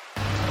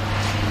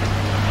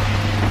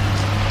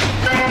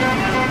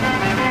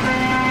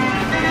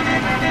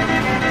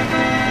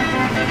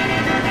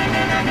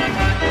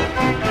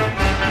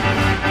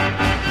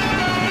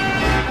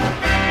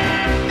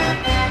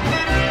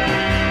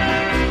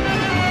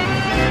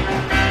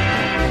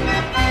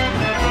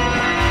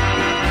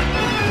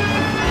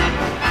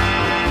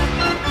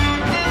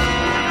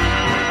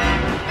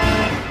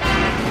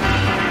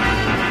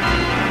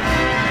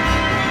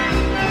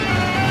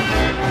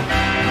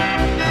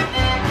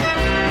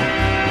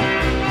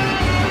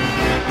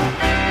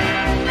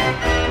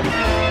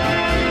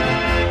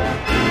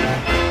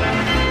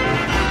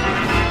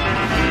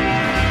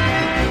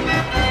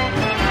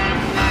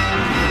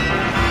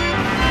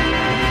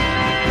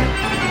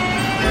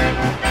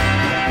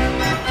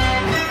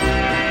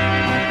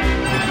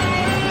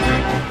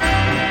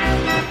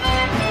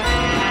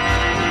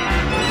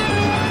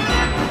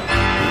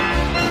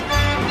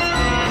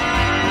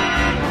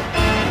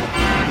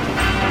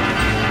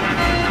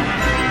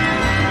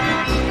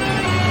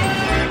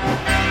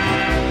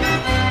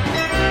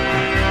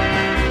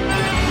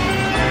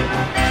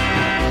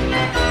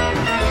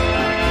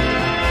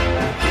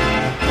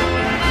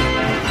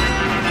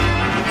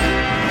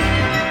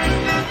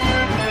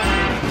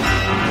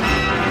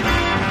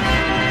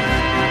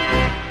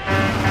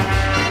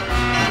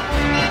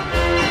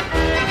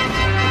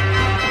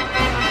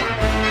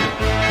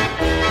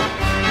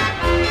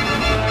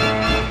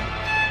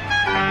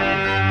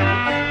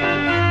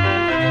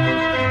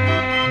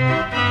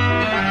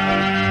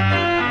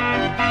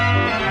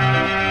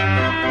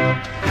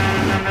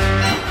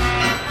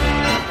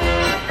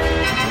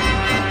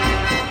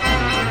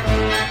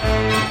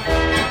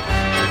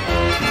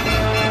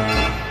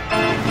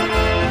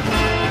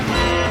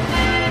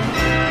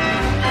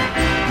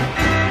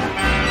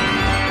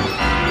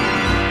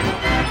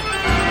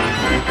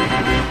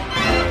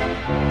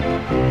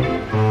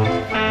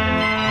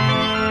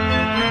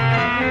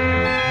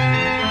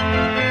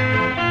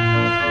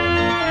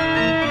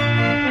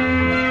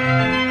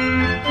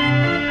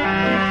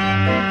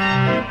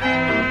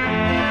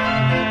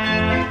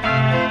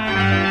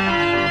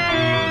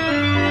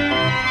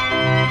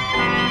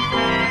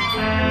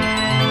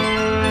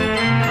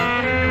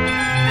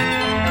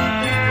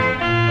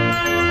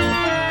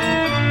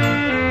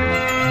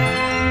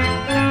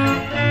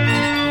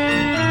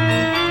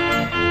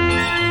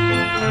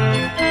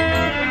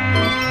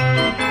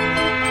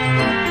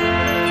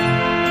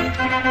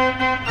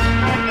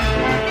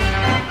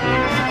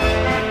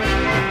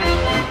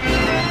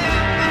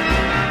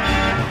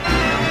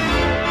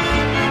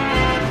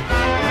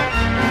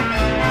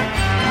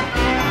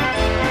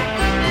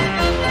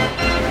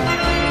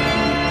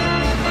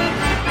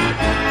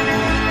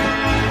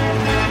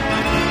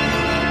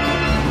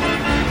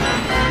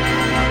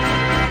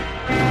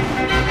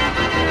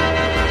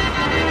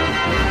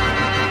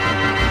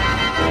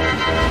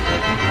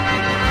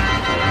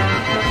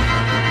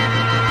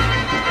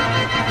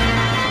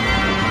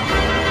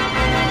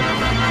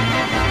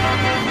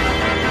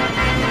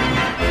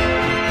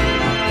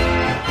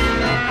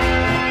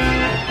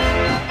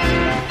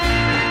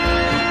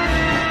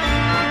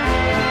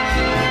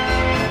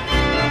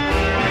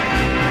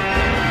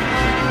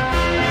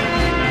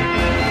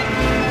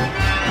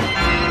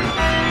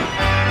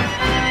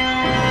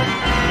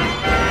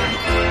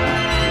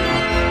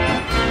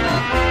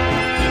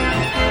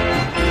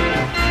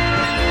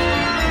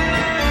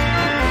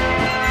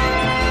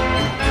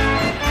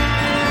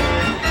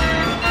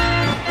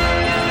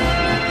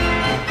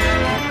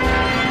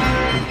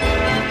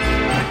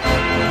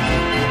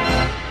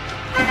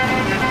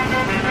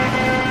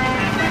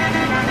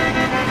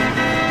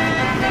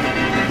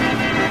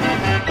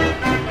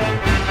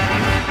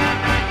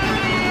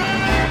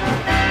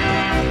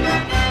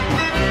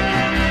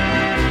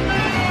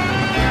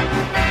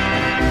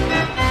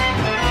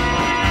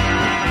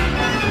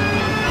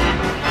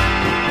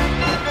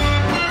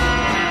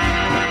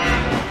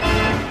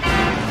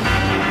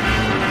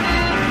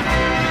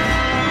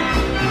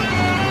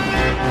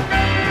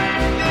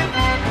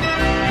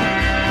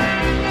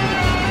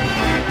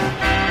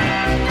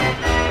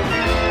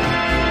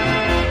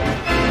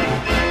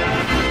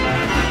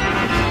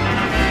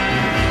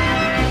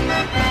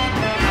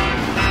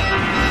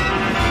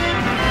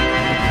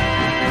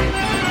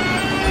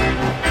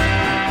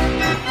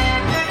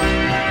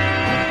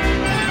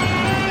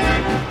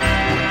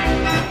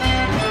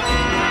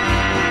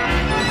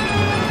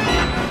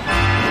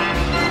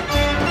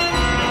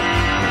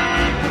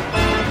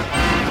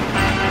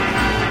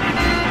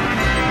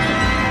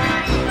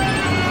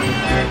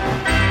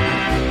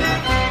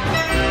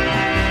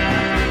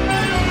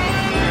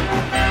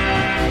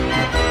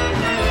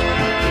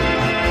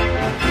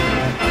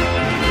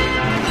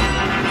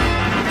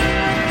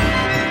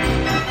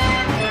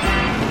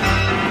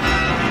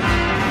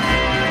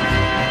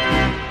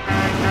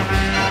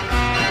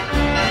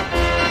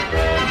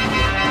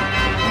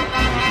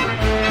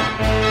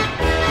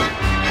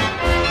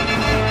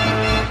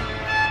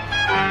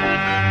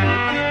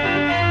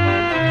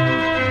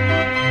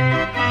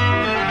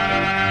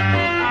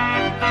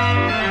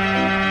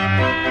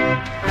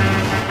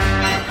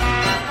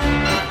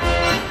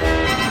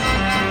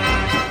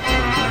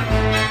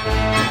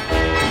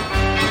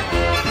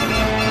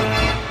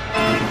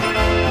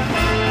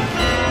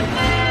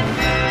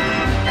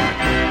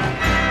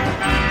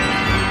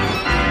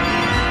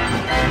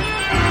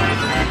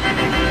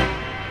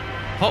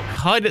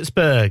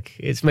 Heidelberg.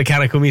 It's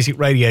Mechanical Music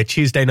Radio,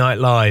 Tuesday Night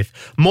Live.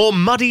 More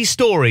muddy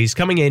stories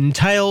coming in,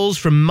 tales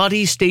from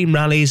muddy steam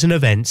rallies and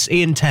events.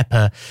 Ian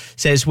Tepper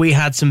says we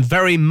had some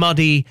very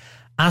muddy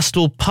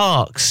Astle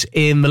Parks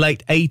in the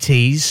late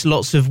 80s.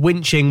 Lots of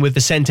winching with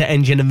the centre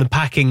engine and the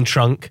packing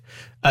truck,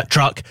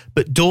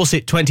 but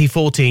Dorset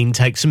 2014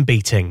 takes some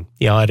beating.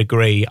 Yeah, I'd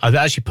agree. I've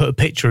actually put a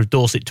picture of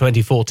Dorset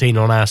 2014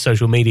 on our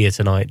social media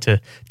tonight to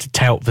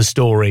tout the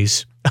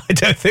stories. I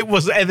don't think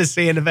we'll ever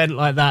see an event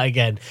like that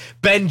again.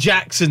 Ben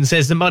Jackson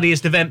says the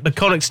muddiest event,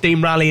 Beconic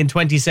Steam Rally in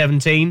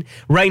 2017.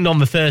 Rained on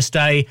the first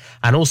day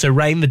and also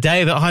rained the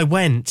day that I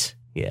went.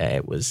 Yeah,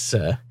 it was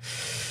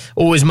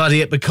always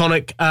muddy at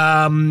Beconic.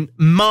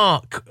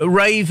 Mark,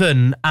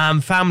 Raven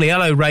and family.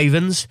 Hello,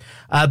 Ravens.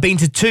 Been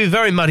to two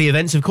very muddy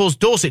events. Of course,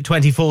 Dorset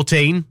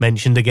 2014,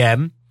 mentioned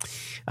again.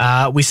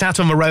 We sat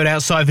on the road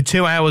outside for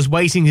 2 hours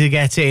waiting to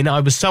get in. I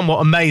was somewhat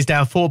amazed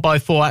our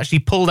 4x4 actually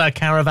pulled our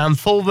caravan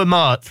through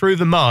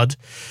the mud,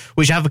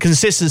 which have a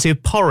consistency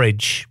of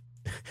porridge.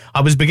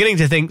 I was beginning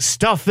to think,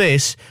 stuff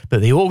this,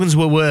 but the organs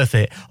were worth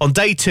it. On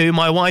day 2,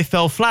 my wife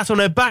fell flat on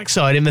her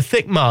backside in the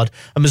thick mud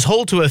and was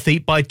hauled to her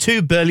feet by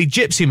 2 burly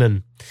gypsy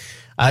men.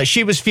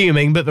 She was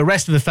fuming, but the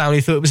rest of the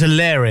family thought it was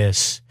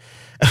hilarious.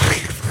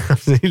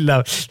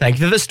 Thank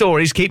you for the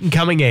stories. Keep them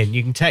coming in.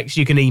 You can text,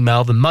 you can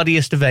email the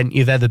muddiest event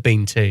you've ever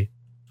been to.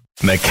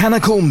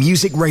 Mechanical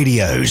Music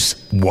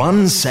Radio's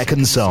 1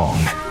 second song.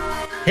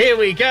 Here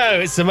we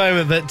go. It's the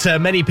moment that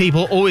many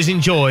people always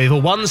enjoy, the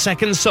 1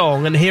 second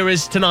song. And here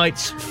is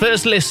tonight's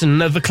first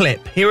listen of the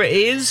clip. Here it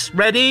is.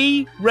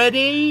 Ready?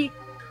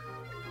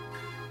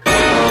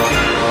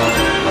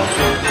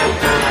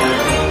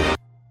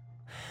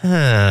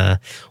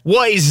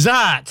 What is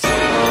that?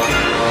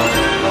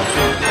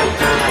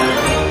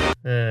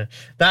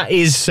 That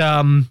is,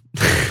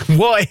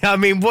 what? I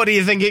mean, what do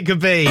you think it could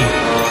be?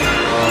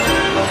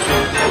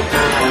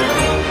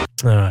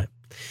 All right.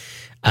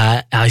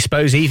 I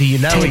suppose either you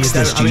know or you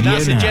don't. I mean,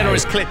 that's a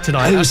generous clip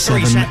tonight. That's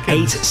 3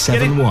 seconds.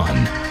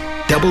 07871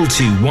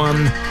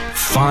 221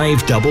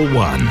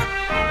 511.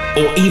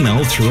 Or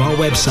email through our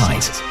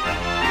website,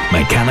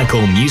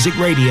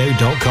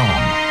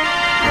 mechanicalmusicradio.com.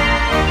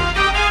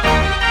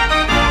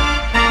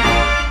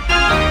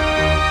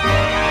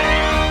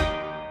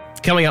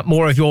 Coming up,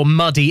 more of your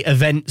muddy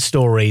event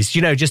stories.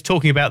 You know, just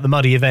talking about the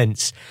muddy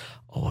events.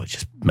 Oh, it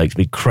just makes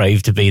me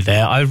crave to be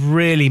there. I've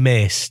really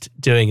missed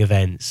doing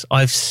events.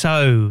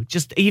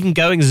 Just even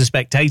going as a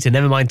spectator,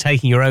 never mind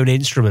taking your own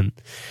instrument.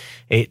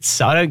 I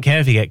don't care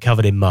if you get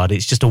covered in mud.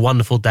 It's just a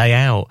wonderful day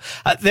out.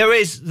 There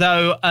is,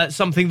 though,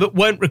 something that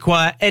won't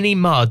require any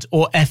mud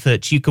or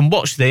effort. You can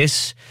watch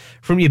this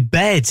from your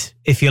bed,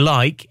 if you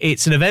like.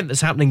 It's an event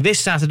that's happening this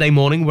Saturday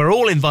morning. We're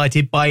all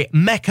invited by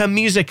Mecca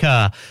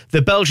Musica,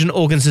 the Belgian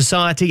Organ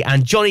Society,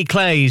 and Johnny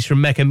Clays from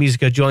Mecca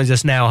Musica joins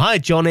us now. Hi,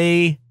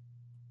 Johnny.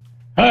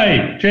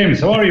 Hi, James.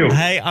 How are you?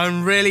 Hey,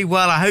 I'm really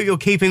well. I hope you're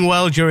keeping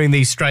well during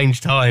these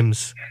strange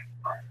times.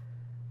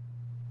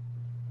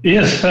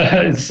 Yes,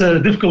 it's a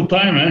difficult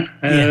time,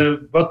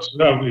 but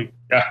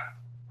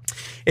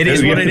it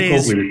is what it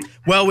is.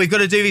 Well, we've got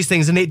to do these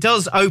things, and it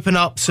does open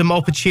up some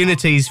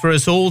opportunities for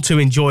us all to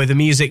enjoy the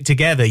music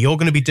together. You're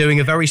going to be doing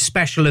a very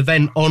special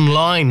event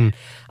online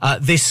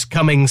this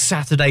coming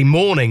Saturday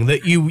morning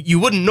that you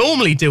wouldn't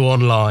normally do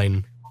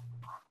online.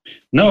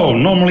 No,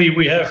 normally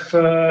we have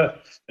a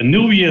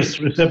New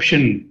Year's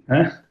reception,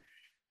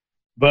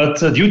 but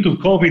due to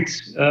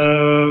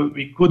COVID,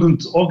 we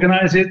couldn't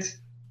organize it.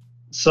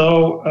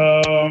 So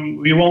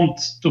we want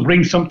to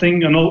bring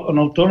something, an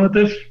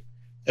alternative,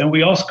 and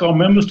we ask our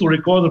members to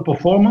record a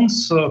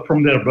performance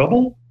from their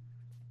bubble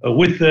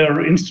with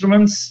their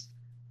instruments,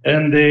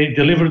 and they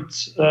delivered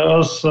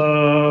us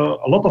a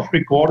lot of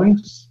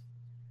recordings,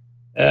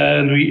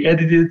 and we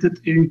edited it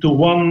into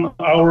 1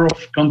 hour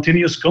of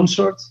continuous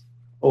concert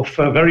of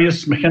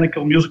various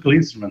mechanical musical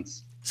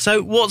instruments.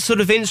 So what sort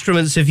of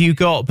instruments have you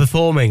got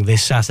performing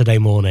this Saturday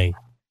morning?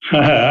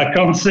 I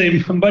can't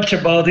say much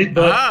about it,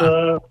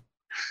 but...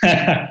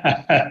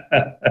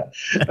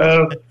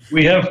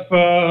 we have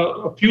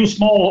a few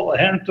small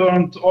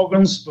hand-turned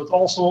organs, but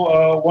also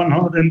a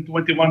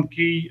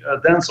 121-key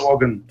dance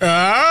organ.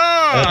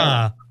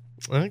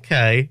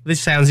 Okay.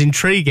 This sounds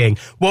intriguing.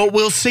 Well,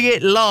 we'll see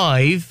it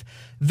live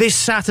this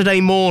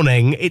Saturday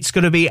morning. It's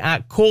going to be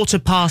at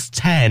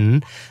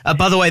 10:15.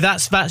 By the way,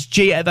 that's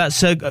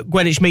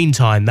Greenwich Mean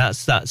Time.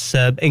 That's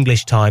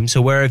English time.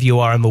 So wherever you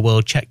are in the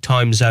world, check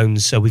time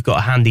zones. So we've got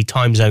a handy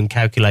time zone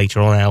calculator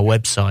on our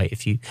website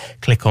if you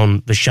click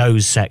on the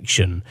shows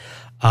section.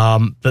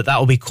 But that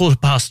will be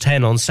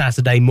 10:15 on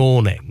Saturday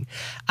morning.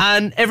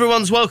 And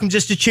everyone's welcome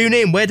just to tune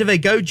in. Where do they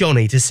go,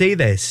 Johnny, to see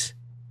this?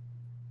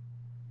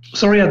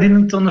 Sorry, I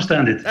didn't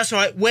understand it. That's all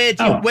right. Where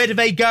do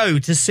they go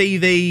to see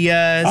the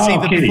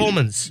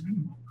performance?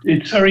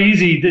 It's very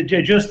easy.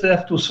 They just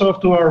have to surf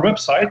to our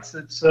website.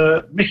 It's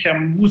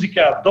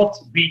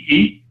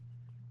mechamusica.be,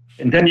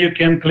 and then you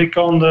can click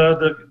on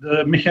the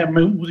Mecha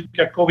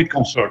Musica COVID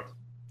concert.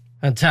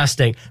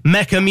 Fantastic.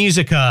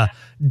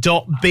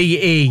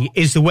 meccamusica.be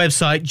is the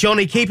website.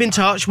 Johnny, keep in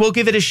touch. We'll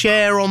give it a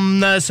share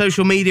on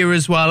social media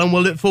as well, and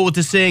we'll look forward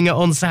to seeing it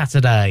on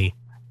Saturday.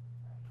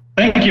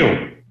 Thank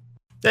you.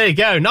 There you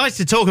go. Nice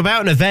to talk about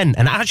an event.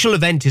 An actual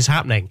event is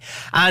happening.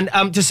 And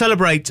to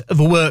celebrate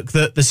the work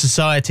that the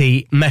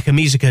Society Mecca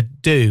Musica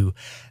do,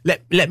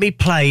 let me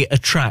play a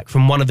track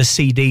from one of the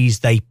CDs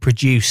they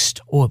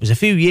produced. Oh, it was a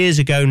few years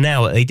ago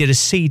now. They did a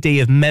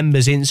CD of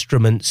members'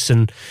 instruments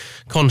and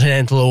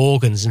continental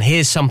organs. And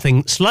here's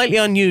something slightly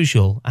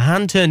unusual. A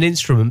hand-turned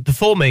instrument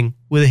performing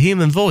with a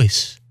human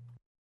voice.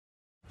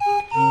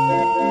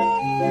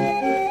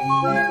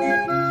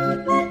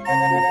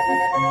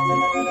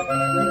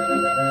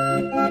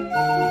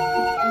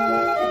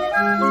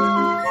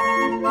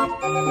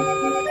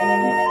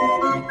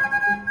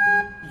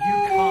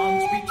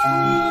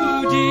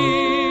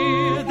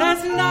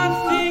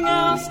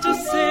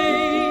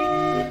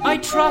 I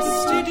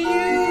trusted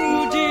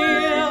you,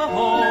 dear,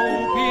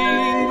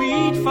 hoping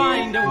we'd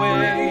find a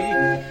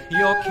way.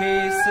 Your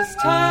cases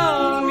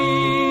tell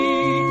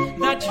me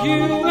that you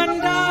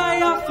and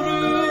I are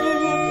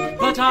through,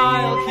 but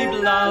I'll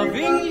keep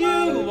loving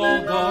you,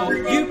 although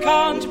you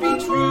can't be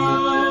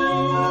true.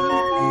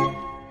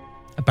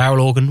 A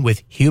barrel organ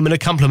with human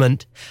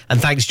accompaniment.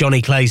 And thanks,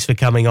 Johnny Clays, for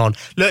coming on.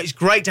 Look, it's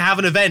great to have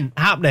an event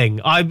happening.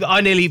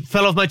 I nearly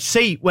fell off my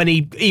seat when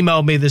he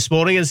emailed me this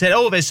morning and said,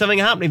 oh, there's something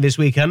happening this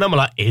weekend. I'm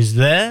like, is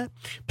there?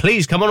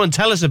 Please come on and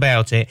tell us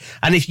about it.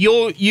 And if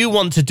you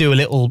want to do a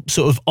little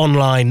sort of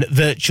online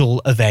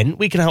virtual event,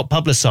 we can help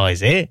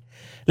publicise it.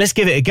 Let's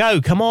give it a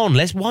go. Come on,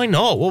 why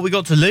not? What we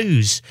got to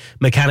lose?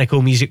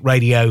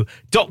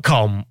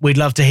 mechanicalmusicradio.com. We'd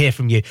love to hear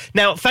from you.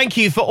 Now, thank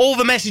you for all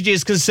the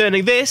messages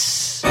concerning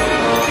this.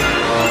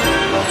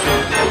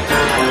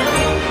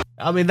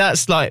 I mean,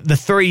 that's like the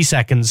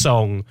 3-second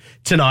song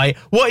tonight.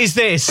 What is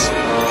this?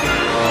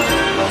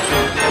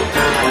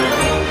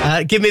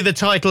 Give me the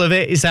title of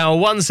it. It's our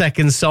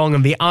 1-second song,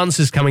 and the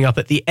answer's coming up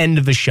at the end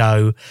of the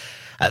show.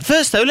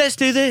 First, though, let's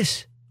do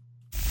this.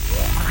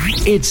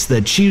 It's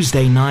the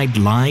Tuesday Night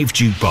Live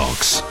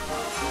Jukebox.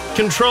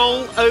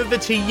 Control, over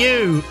to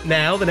you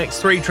now. The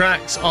next 3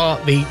 tracks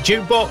are the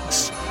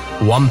jukebox.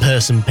 One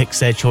person picks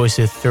their choice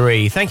of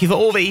 3. Thank you for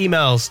all the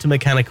emails to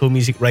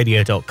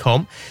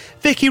mechanicalmusicradio.com.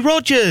 Vicky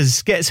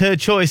Rogers gets her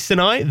choice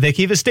tonight.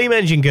 Vicky, the steam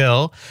engine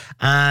girl.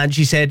 And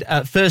she said,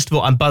 first of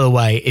all, and by the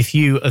way, if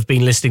you have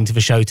been listening to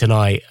the show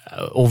tonight,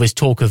 all this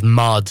talk of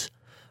mud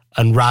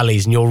and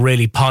rallies, and you're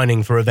really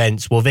pining for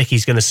events, well,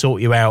 Vicky's going to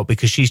sort you out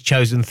because she's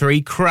chosen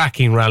 3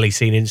 cracking rally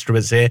scene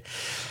instruments here.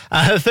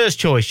 Her first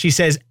choice, she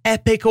says,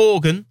 epic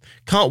organ.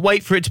 Can't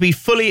wait for it to be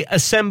fully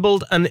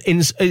assembled and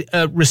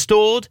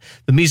restored.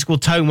 The musical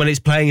tone when it's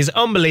playing is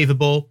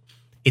unbelievable.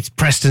 It's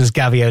Preston's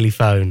Gavioli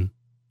phone.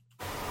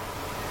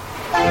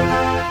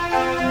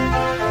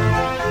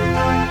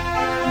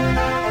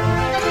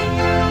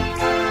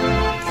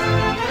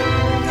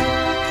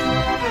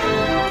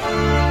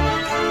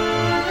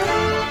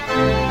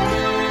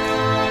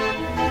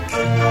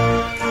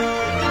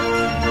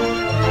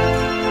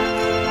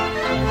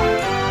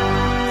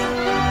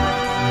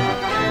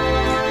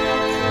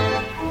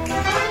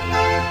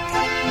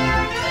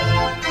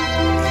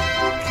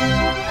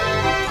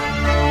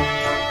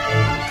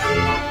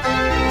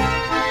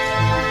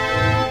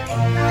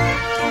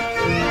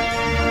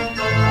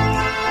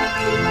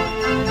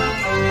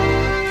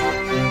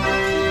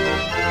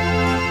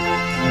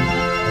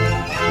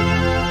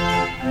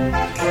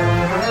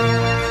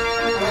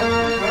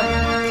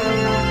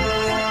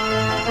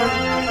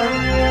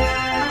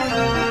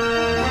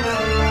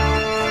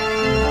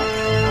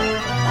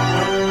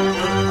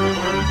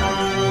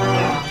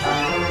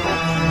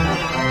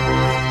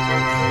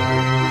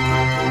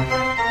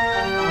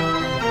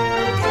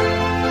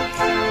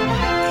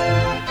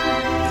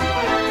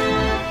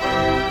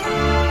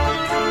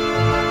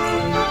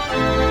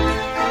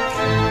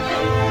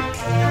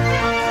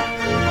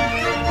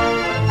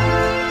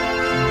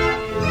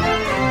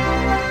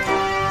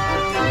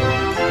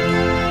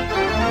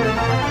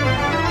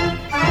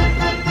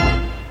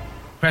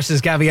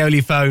 Preston's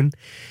Gavioli phone.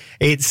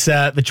 It's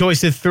the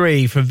choice of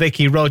 3 from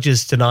Vicky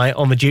Rogers tonight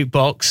on the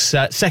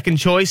jukebox. Second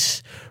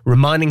choice,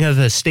 reminding her of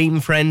her steam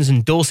friends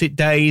and Dorset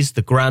days,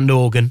 the grand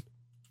organ.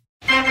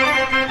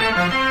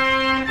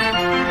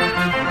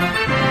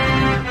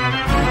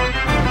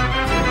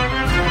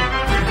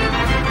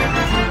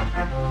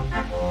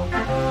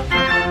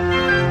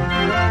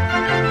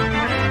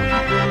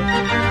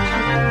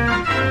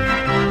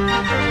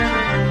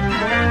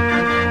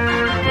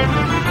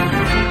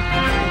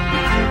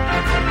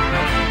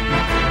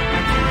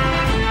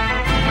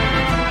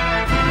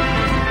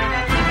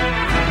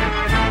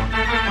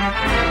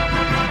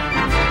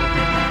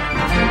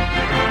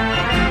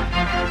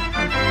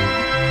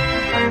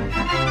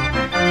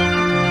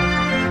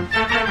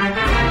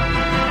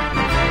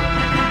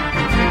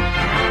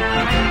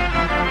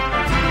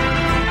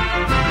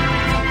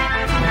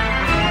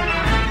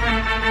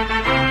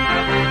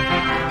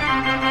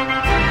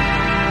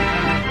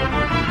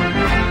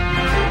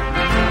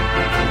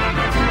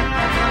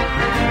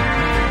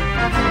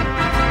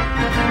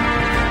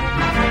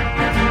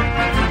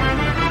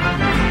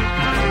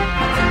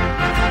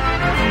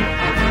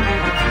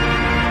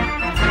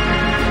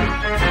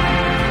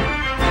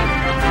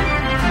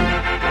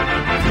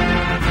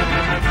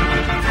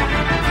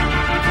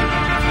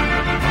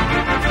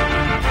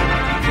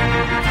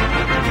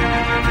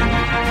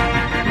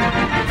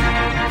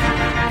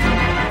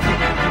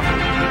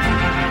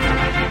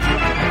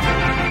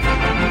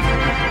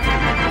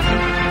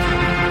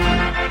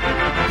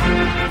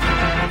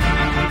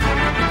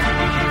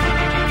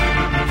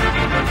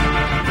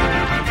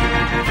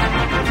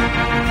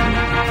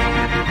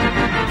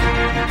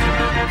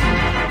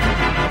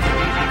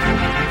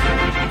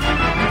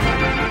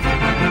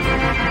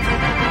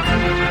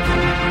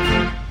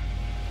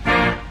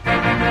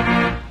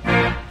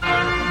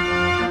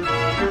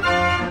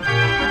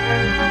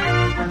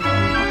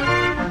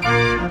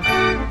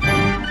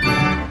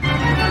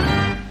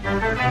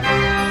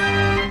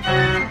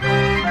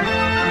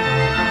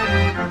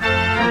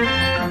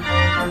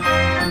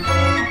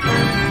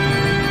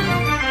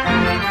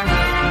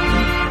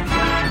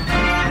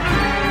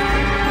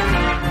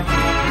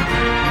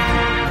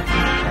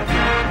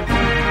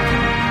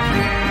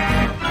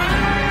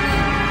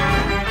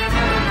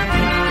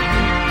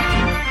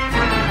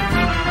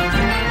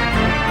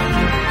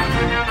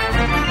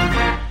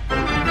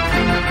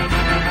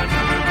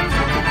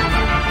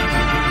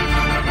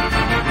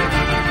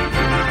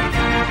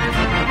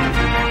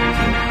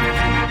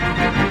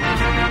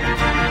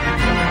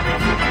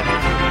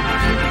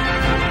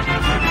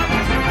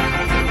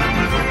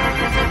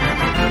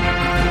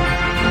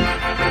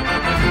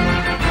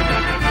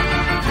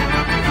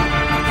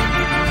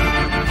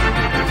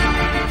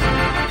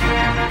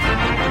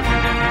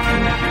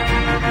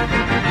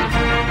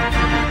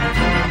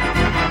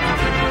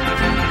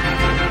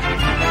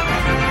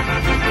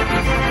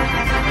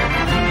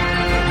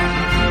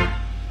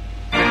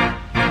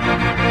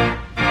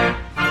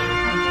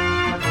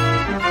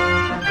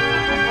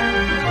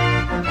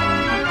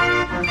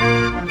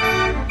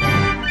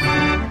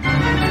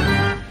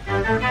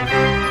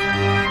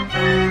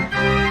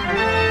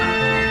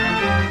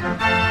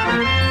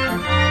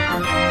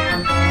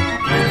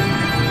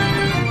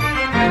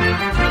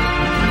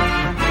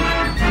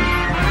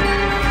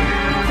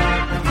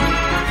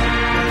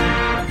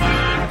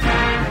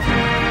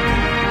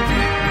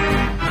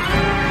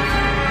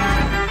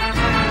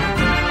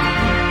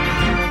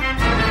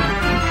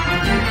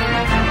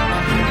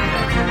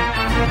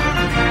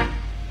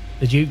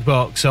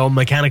 jukebox on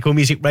Mechanical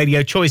Music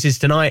Radio. Choices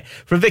tonight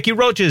from Vicky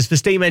Rogers for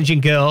Steam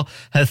Engine Girl.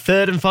 Her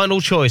third and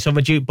final choice on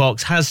the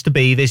jukebox has to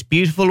be this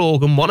beautiful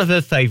organ, one of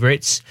her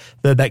favourites,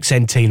 the Beck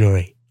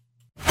Centenary.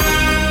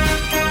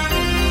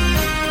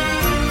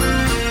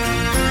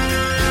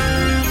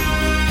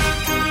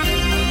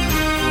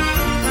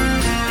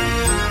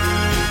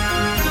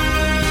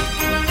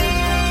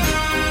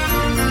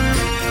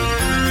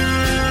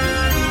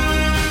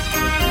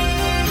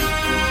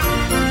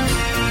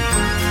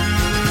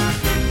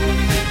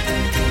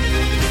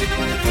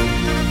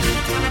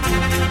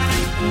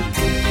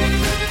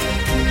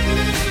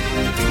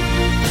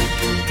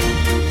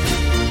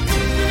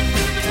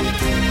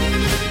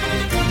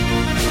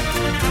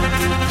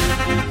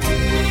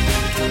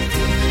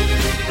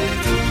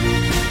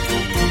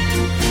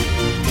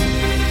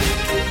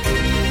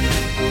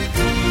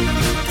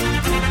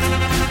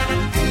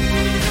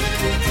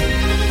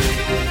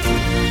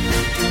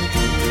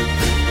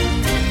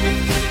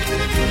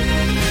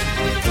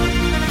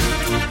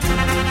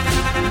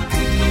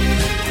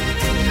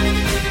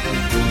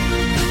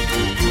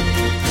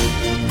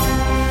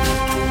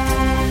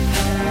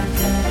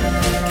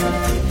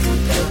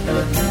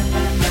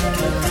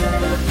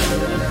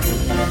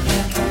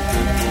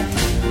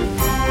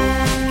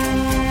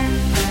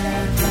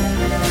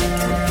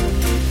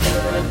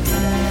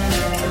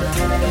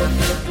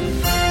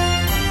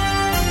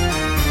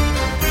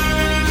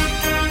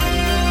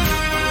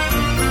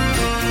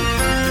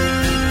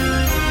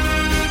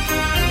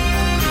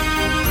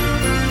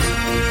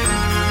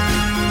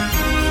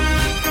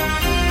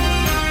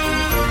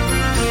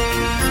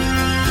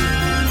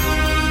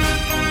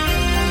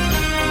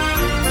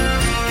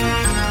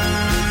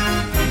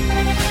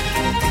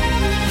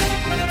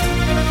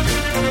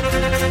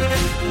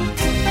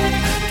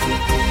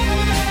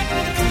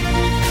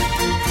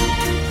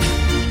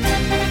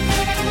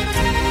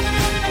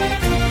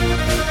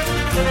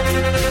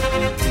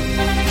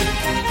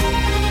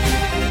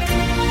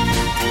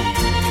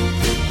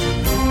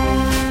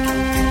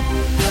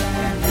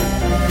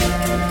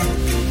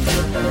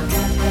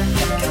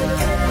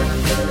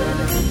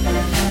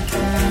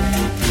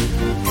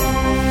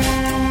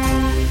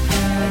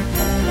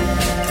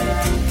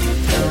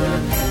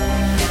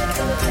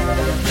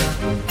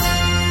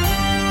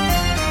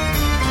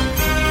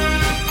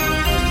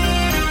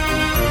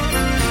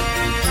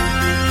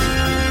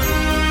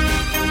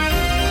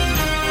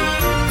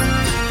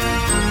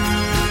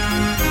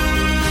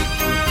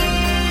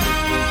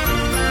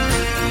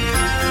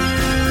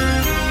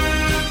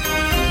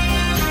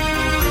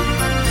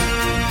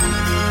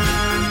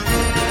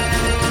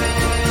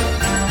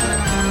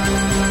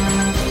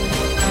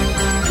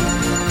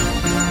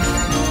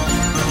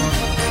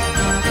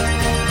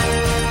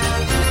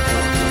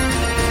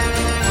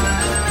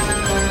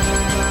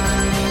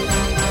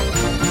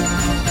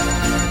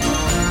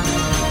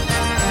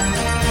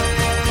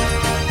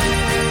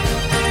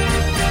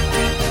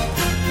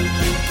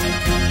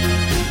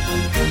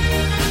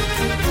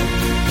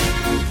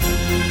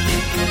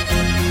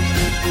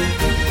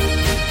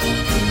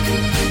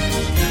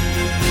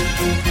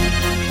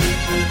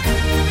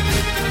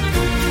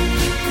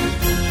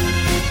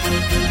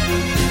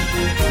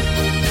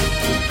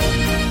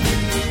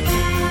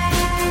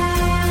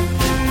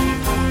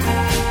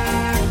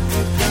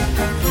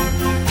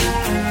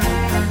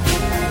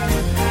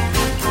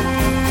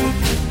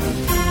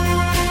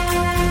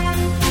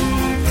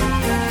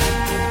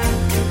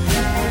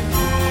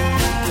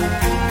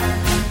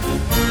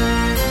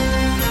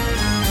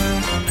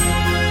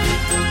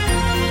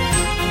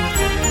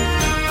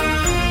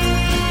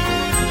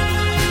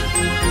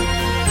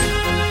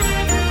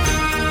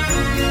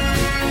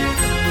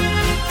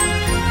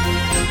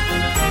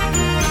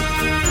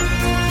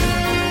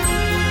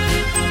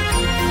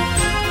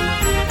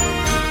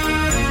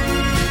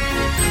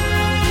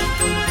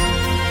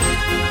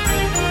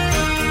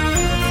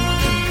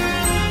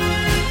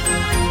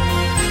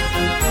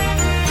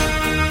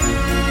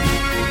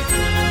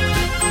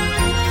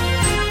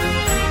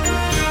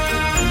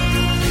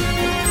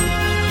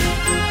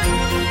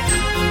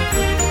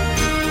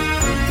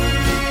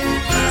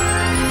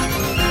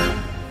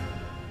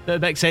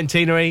 Beck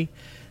Centenary,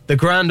 the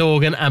grand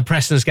organ and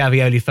Preston's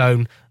Gavioli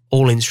phone,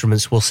 all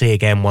instruments we'll see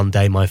again one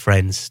day, my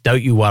friends.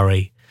 Don't you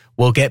worry.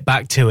 We'll get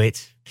back to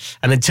it.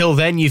 And until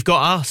then, you've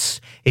got us.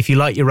 If you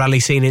like your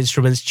rally scene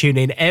instruments, tune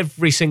in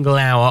every single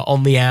hour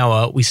on the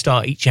hour. We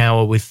start each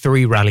hour with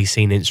 3 rally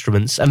scene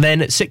instruments. And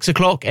then at 6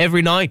 o'clock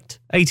every night,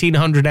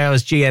 1800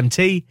 hours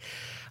GMT,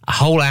 a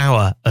whole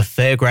hour of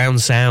fairground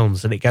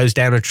sounds, and it goes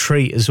down a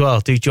treat as well.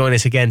 Do join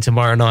us again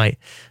tomorrow night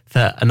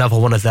for another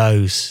one of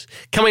those.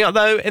 Coming up,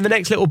 though, in the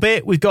next little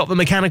bit, we've got the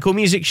Mechanical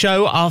Music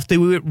Show after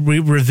we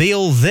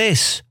reveal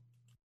this.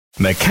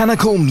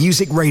 Mechanical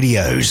Music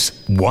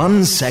Radio's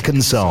 1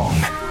 second song.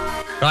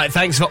 Right,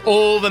 thanks for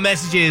all the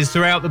messages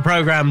throughout the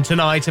programme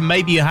tonight, and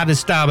maybe you had a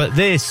stab at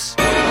this.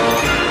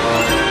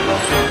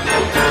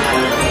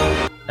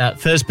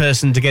 First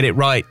person to get it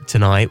right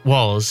tonight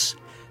was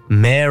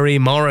Mary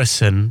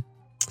Morrison.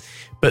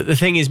 But the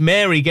thing is,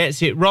 Mary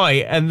gets it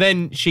right, and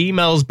then she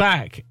emails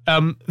back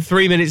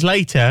 3 minutes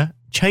later,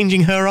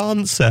 changing her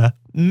answer.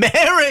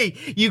 Mary,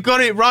 you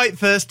got it right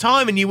first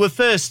time, and you were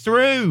first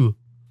through.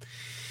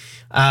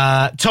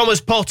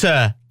 Thomas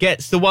Potter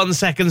gets the 1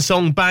 second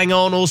song bang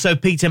on. Also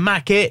Peter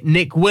Mackett,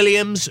 Nick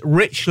Williams,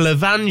 Rich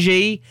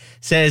Lavangi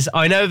says,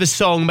 I know the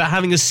song, but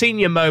having a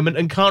senior moment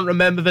and can't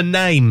remember the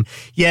name.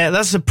 Yeah,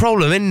 that's a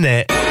problem, isn't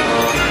it?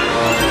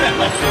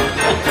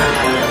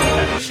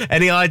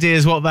 Any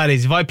ideas what that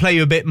is? If I play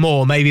you a bit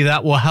more, maybe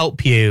that will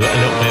help you a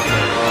little bit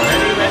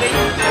more. Ready?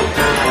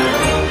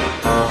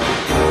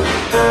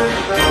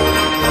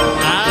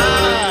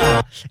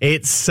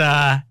 It's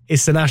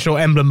the National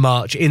Emblem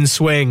March in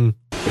swing.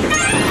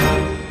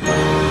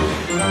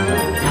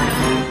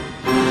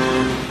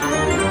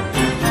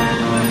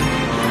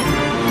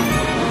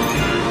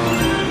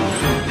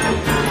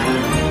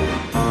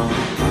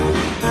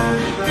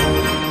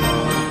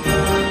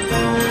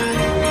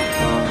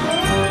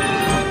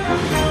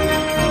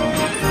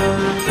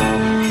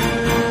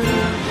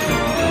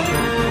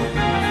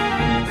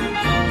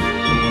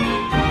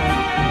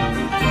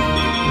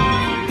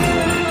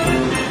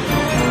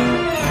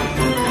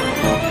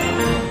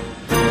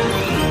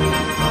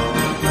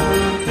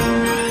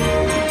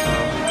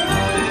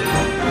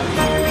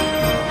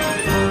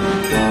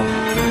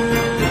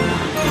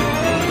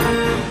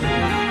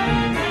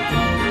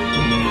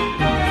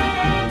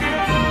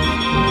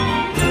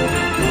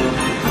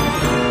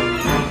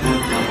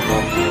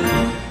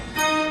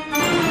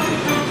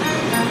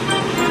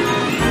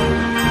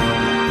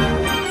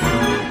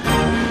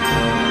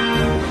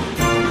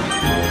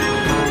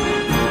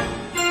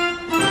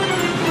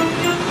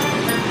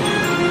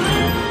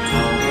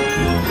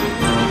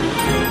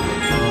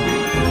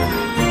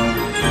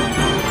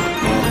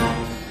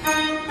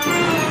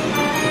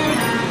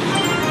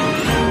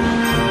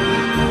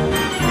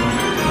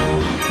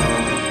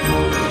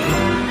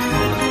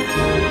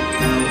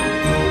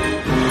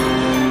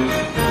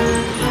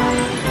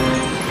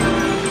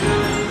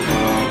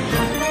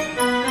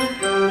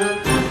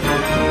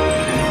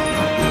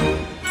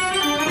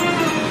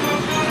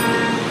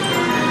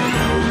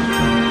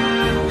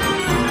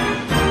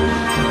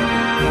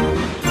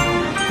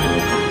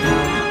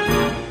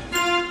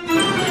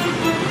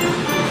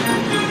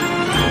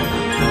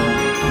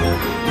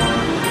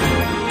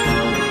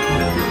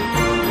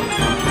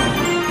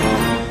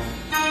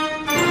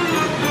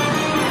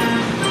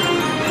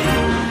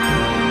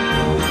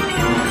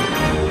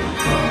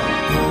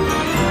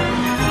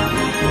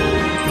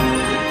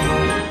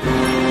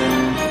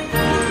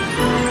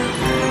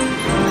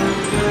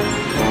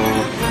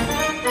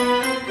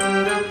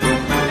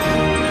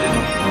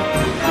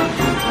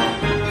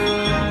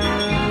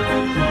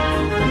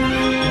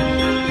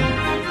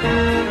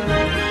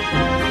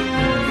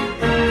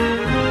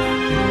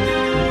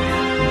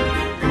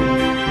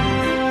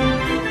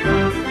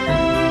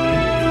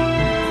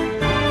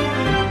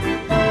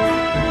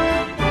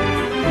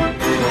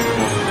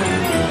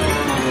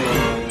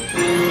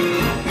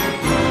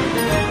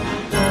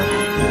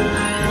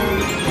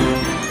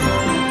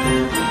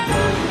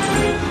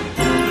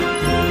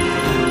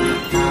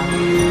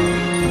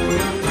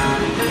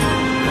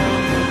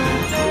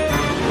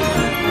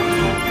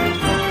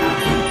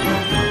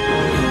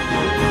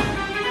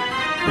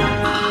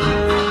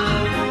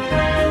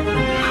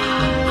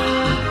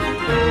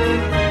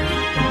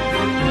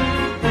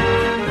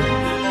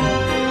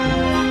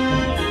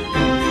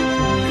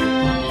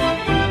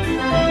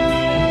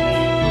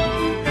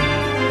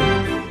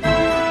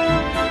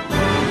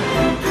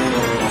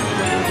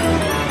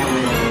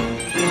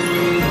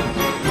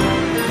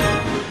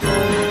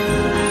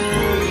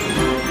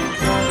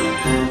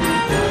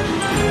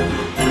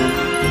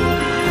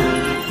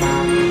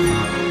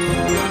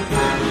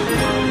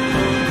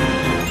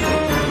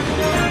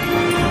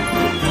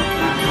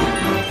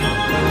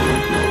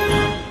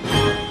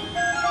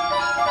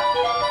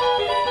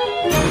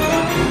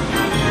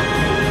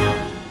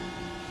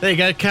 There you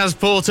go, Kaz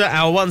Porter.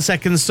 Our 1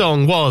 second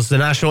song was the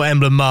National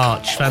Emblem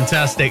March.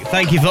 Fantastic.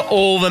 Thank you for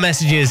all the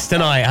messages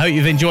tonight. I hope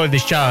you've enjoyed the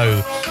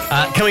show.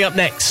 Coming up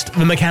next,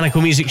 the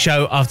Mechanical Music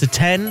Show after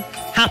 10,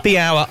 Happy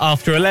Hour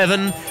after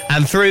 11,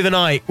 and through the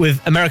night with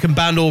American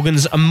band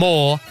organs and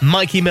more,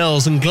 Mikey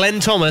Mills and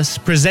Glenn Thomas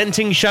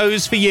presenting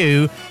shows for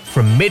you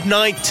from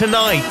midnight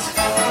tonight.